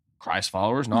 Christ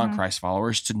followers, non-Christ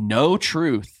followers, to know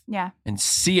truth and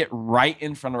see it right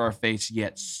in front of our face,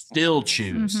 yet still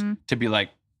choose to be like,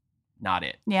 not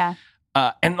it. Yeah.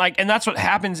 And that's what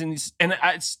happens in these. And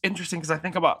it's interesting because I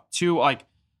think about too, like,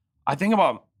 I think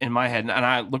about in my head, and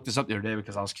I looked this up the other day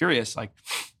because I was curious, like,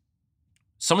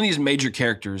 some of these major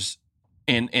characters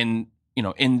in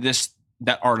this,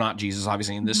 that are not Jesus,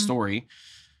 obviously, in this story,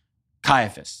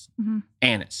 Caiaphas,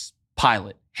 Annas,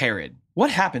 Pilate, Herod. What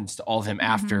happens to all of them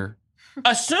after?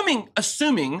 Assuming,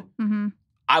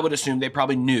 I would assume they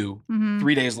probably knew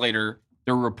 3 days later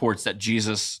there were reports that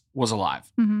Jesus was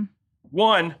alive.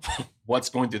 One, what's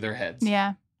going through their heads?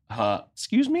 Yeah.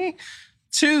 Excuse me?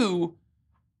 Two,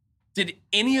 did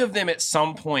any of them at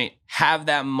some point have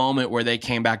that moment where they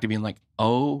came back to being like,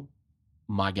 oh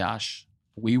my gosh,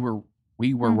 we were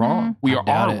wrong. We are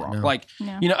all wrong. No. Like,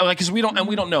 because we don't know.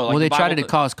 Like, well, they tried to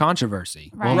cause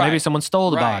controversy. Right. Well, maybe someone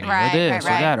stole the body, or this, or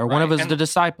that, or one of us, the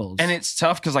disciples. And it's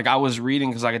tough because, like, I was reading,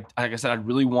 because, like I said, I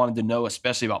really wanted to know,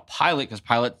 especially about Pilate, because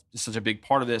Pilate is such a big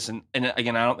part of this. And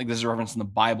again, I don't think this is a reference in the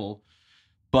Bible,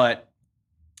 but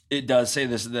it does say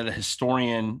this, that a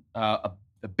historian, a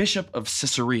bishop of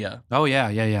Caesarea. Oh,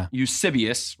 yeah.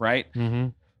 Eusebius, right?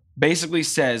 Basically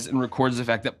says and records the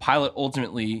fact that Pilate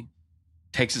ultimately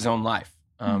takes his own life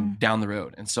down the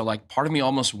road. And so, like, part of me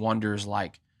almost wonders,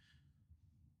 like,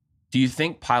 do you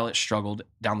think Pilate struggled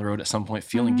down the road at some point,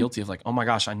 feeling guilty of like, oh my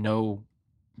gosh, I know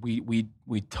we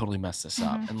totally messed this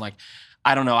up. And like,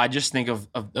 I don't know. I just think of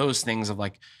those things of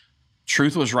like,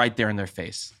 truth was right there in their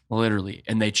face, literally.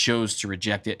 And they chose to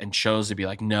reject it and chose to be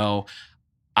like, no,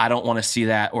 I don't want to see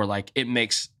that. Or like, it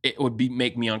would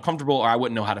make me uncomfortable, or I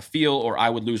wouldn't know how to feel, or I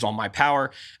would lose all my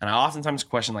power. And I oftentimes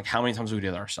question, like, how many times we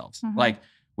do that ourselves? Like,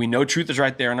 we know truth is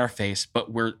right there in our face,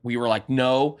 but we were like,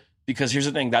 no, because here's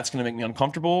the thing, that's going to make me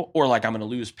uncomfortable, or like, I'm going to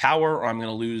lose power, or I'm going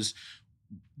to lose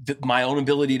my own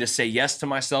ability to say yes to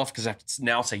myself, because I have to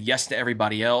now say yes to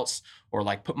everybody else, or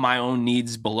like put my own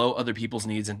needs below other people's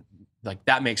needs. And like,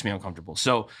 that makes me uncomfortable.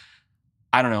 So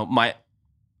I don't know,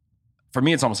 for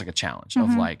me, it's almost like a challenge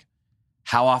of like,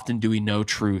 how often do we know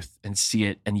truth and see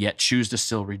it and yet choose to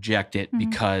still reject it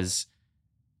because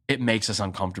it makes us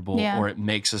uncomfortable, or it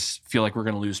makes us feel like we're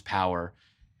going to lose power.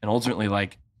 And ultimately,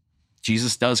 like,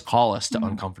 Jesus does call us to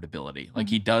uncomfortability. Like,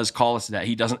 he does call us to that.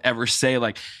 He doesn't ever say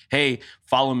like, hey,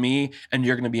 follow me and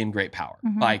you're going to be in great power.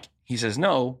 Like, he says,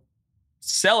 no,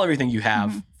 sell everything you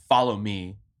have, follow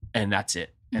me, and that's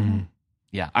it. And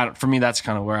for me, that's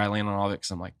kind of where I land on all of it,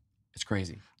 because I'm like, it's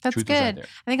crazy. That's Truth good. Right,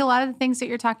 I think a lot of the things that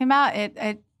you're talking about,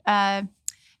 it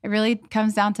really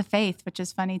comes down to faith, which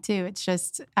is funny too. It's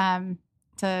just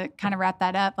to kind of wrap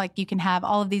that up. Like, you can have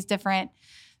all of these different,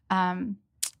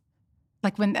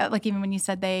 like even when you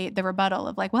said the rebuttal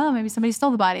of like, well, maybe somebody stole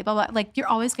the body, blah, blah. Like, you're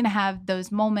always going to have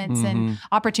those moments and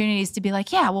opportunities to be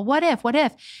like, yeah, well, what if?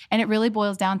 And it really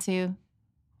boils down to,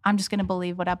 I'm just going to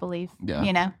believe what I believe.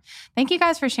 Yeah. Thank you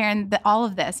guys for sharing all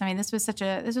of this. I mean, this was such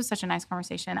a nice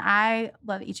conversation. I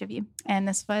love each of you. And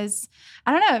this was,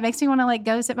 I don't know, it makes me want to like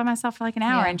go sit by myself for like an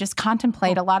hour and just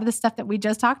contemplate a lot of the stuff that we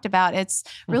just talked about. It's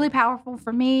really powerful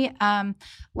for me.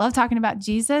 Love talking about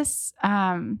Jesus.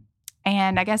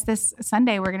 And I guess this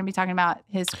Sunday we're going to be talking about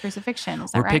his crucifixion.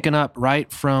 Is that right? We're picking up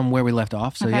right from where we left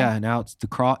off. So now it's the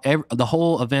cross. The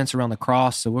whole event's around the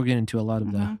cross. So we'll get into a lot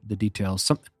of the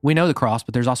details. We know the cross,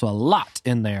 but there's also a lot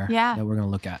in there that we're going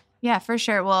to look at. Yeah, for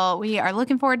sure. Well, we are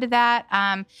looking forward to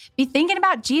that. Be thinking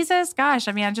about Jesus. Gosh,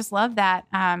 I mean, I just love that.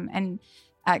 And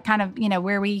kind of,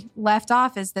 where we left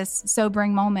off is this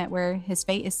sobering moment where his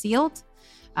fate is sealed.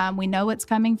 We know what's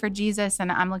coming for Jesus,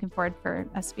 and I'm looking forward for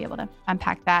us to be able to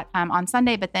unpack that on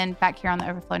Sunday, but then back here on the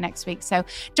Overflow next week. So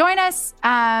join us.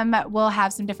 We'll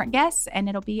have some different guests, and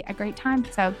it'll be a great time.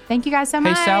 So thank you guys so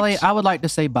much. Hey, Sally, I would like to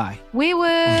say bye. We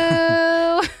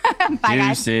will. Bye,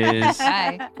 guys. Deuces.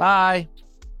 Bye. Bye.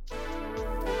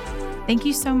 Thank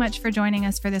you so much for joining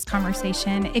us for this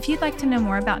conversation. If you'd like to know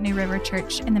more about New River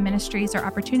Church and the ministries or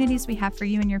opportunities we have for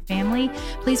you and your family,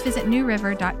 please visit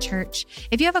newriver.church.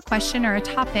 If you have a question or a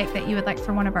topic that you would like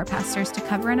for one of our pastors to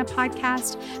cover in a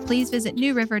podcast, please visit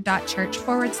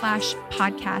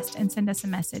newriver.church/podcast and send us a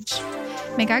message.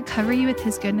 May God cover you with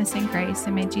his goodness and grace,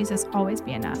 and may Jesus always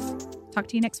be enough. Talk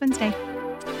to you next Wednesday.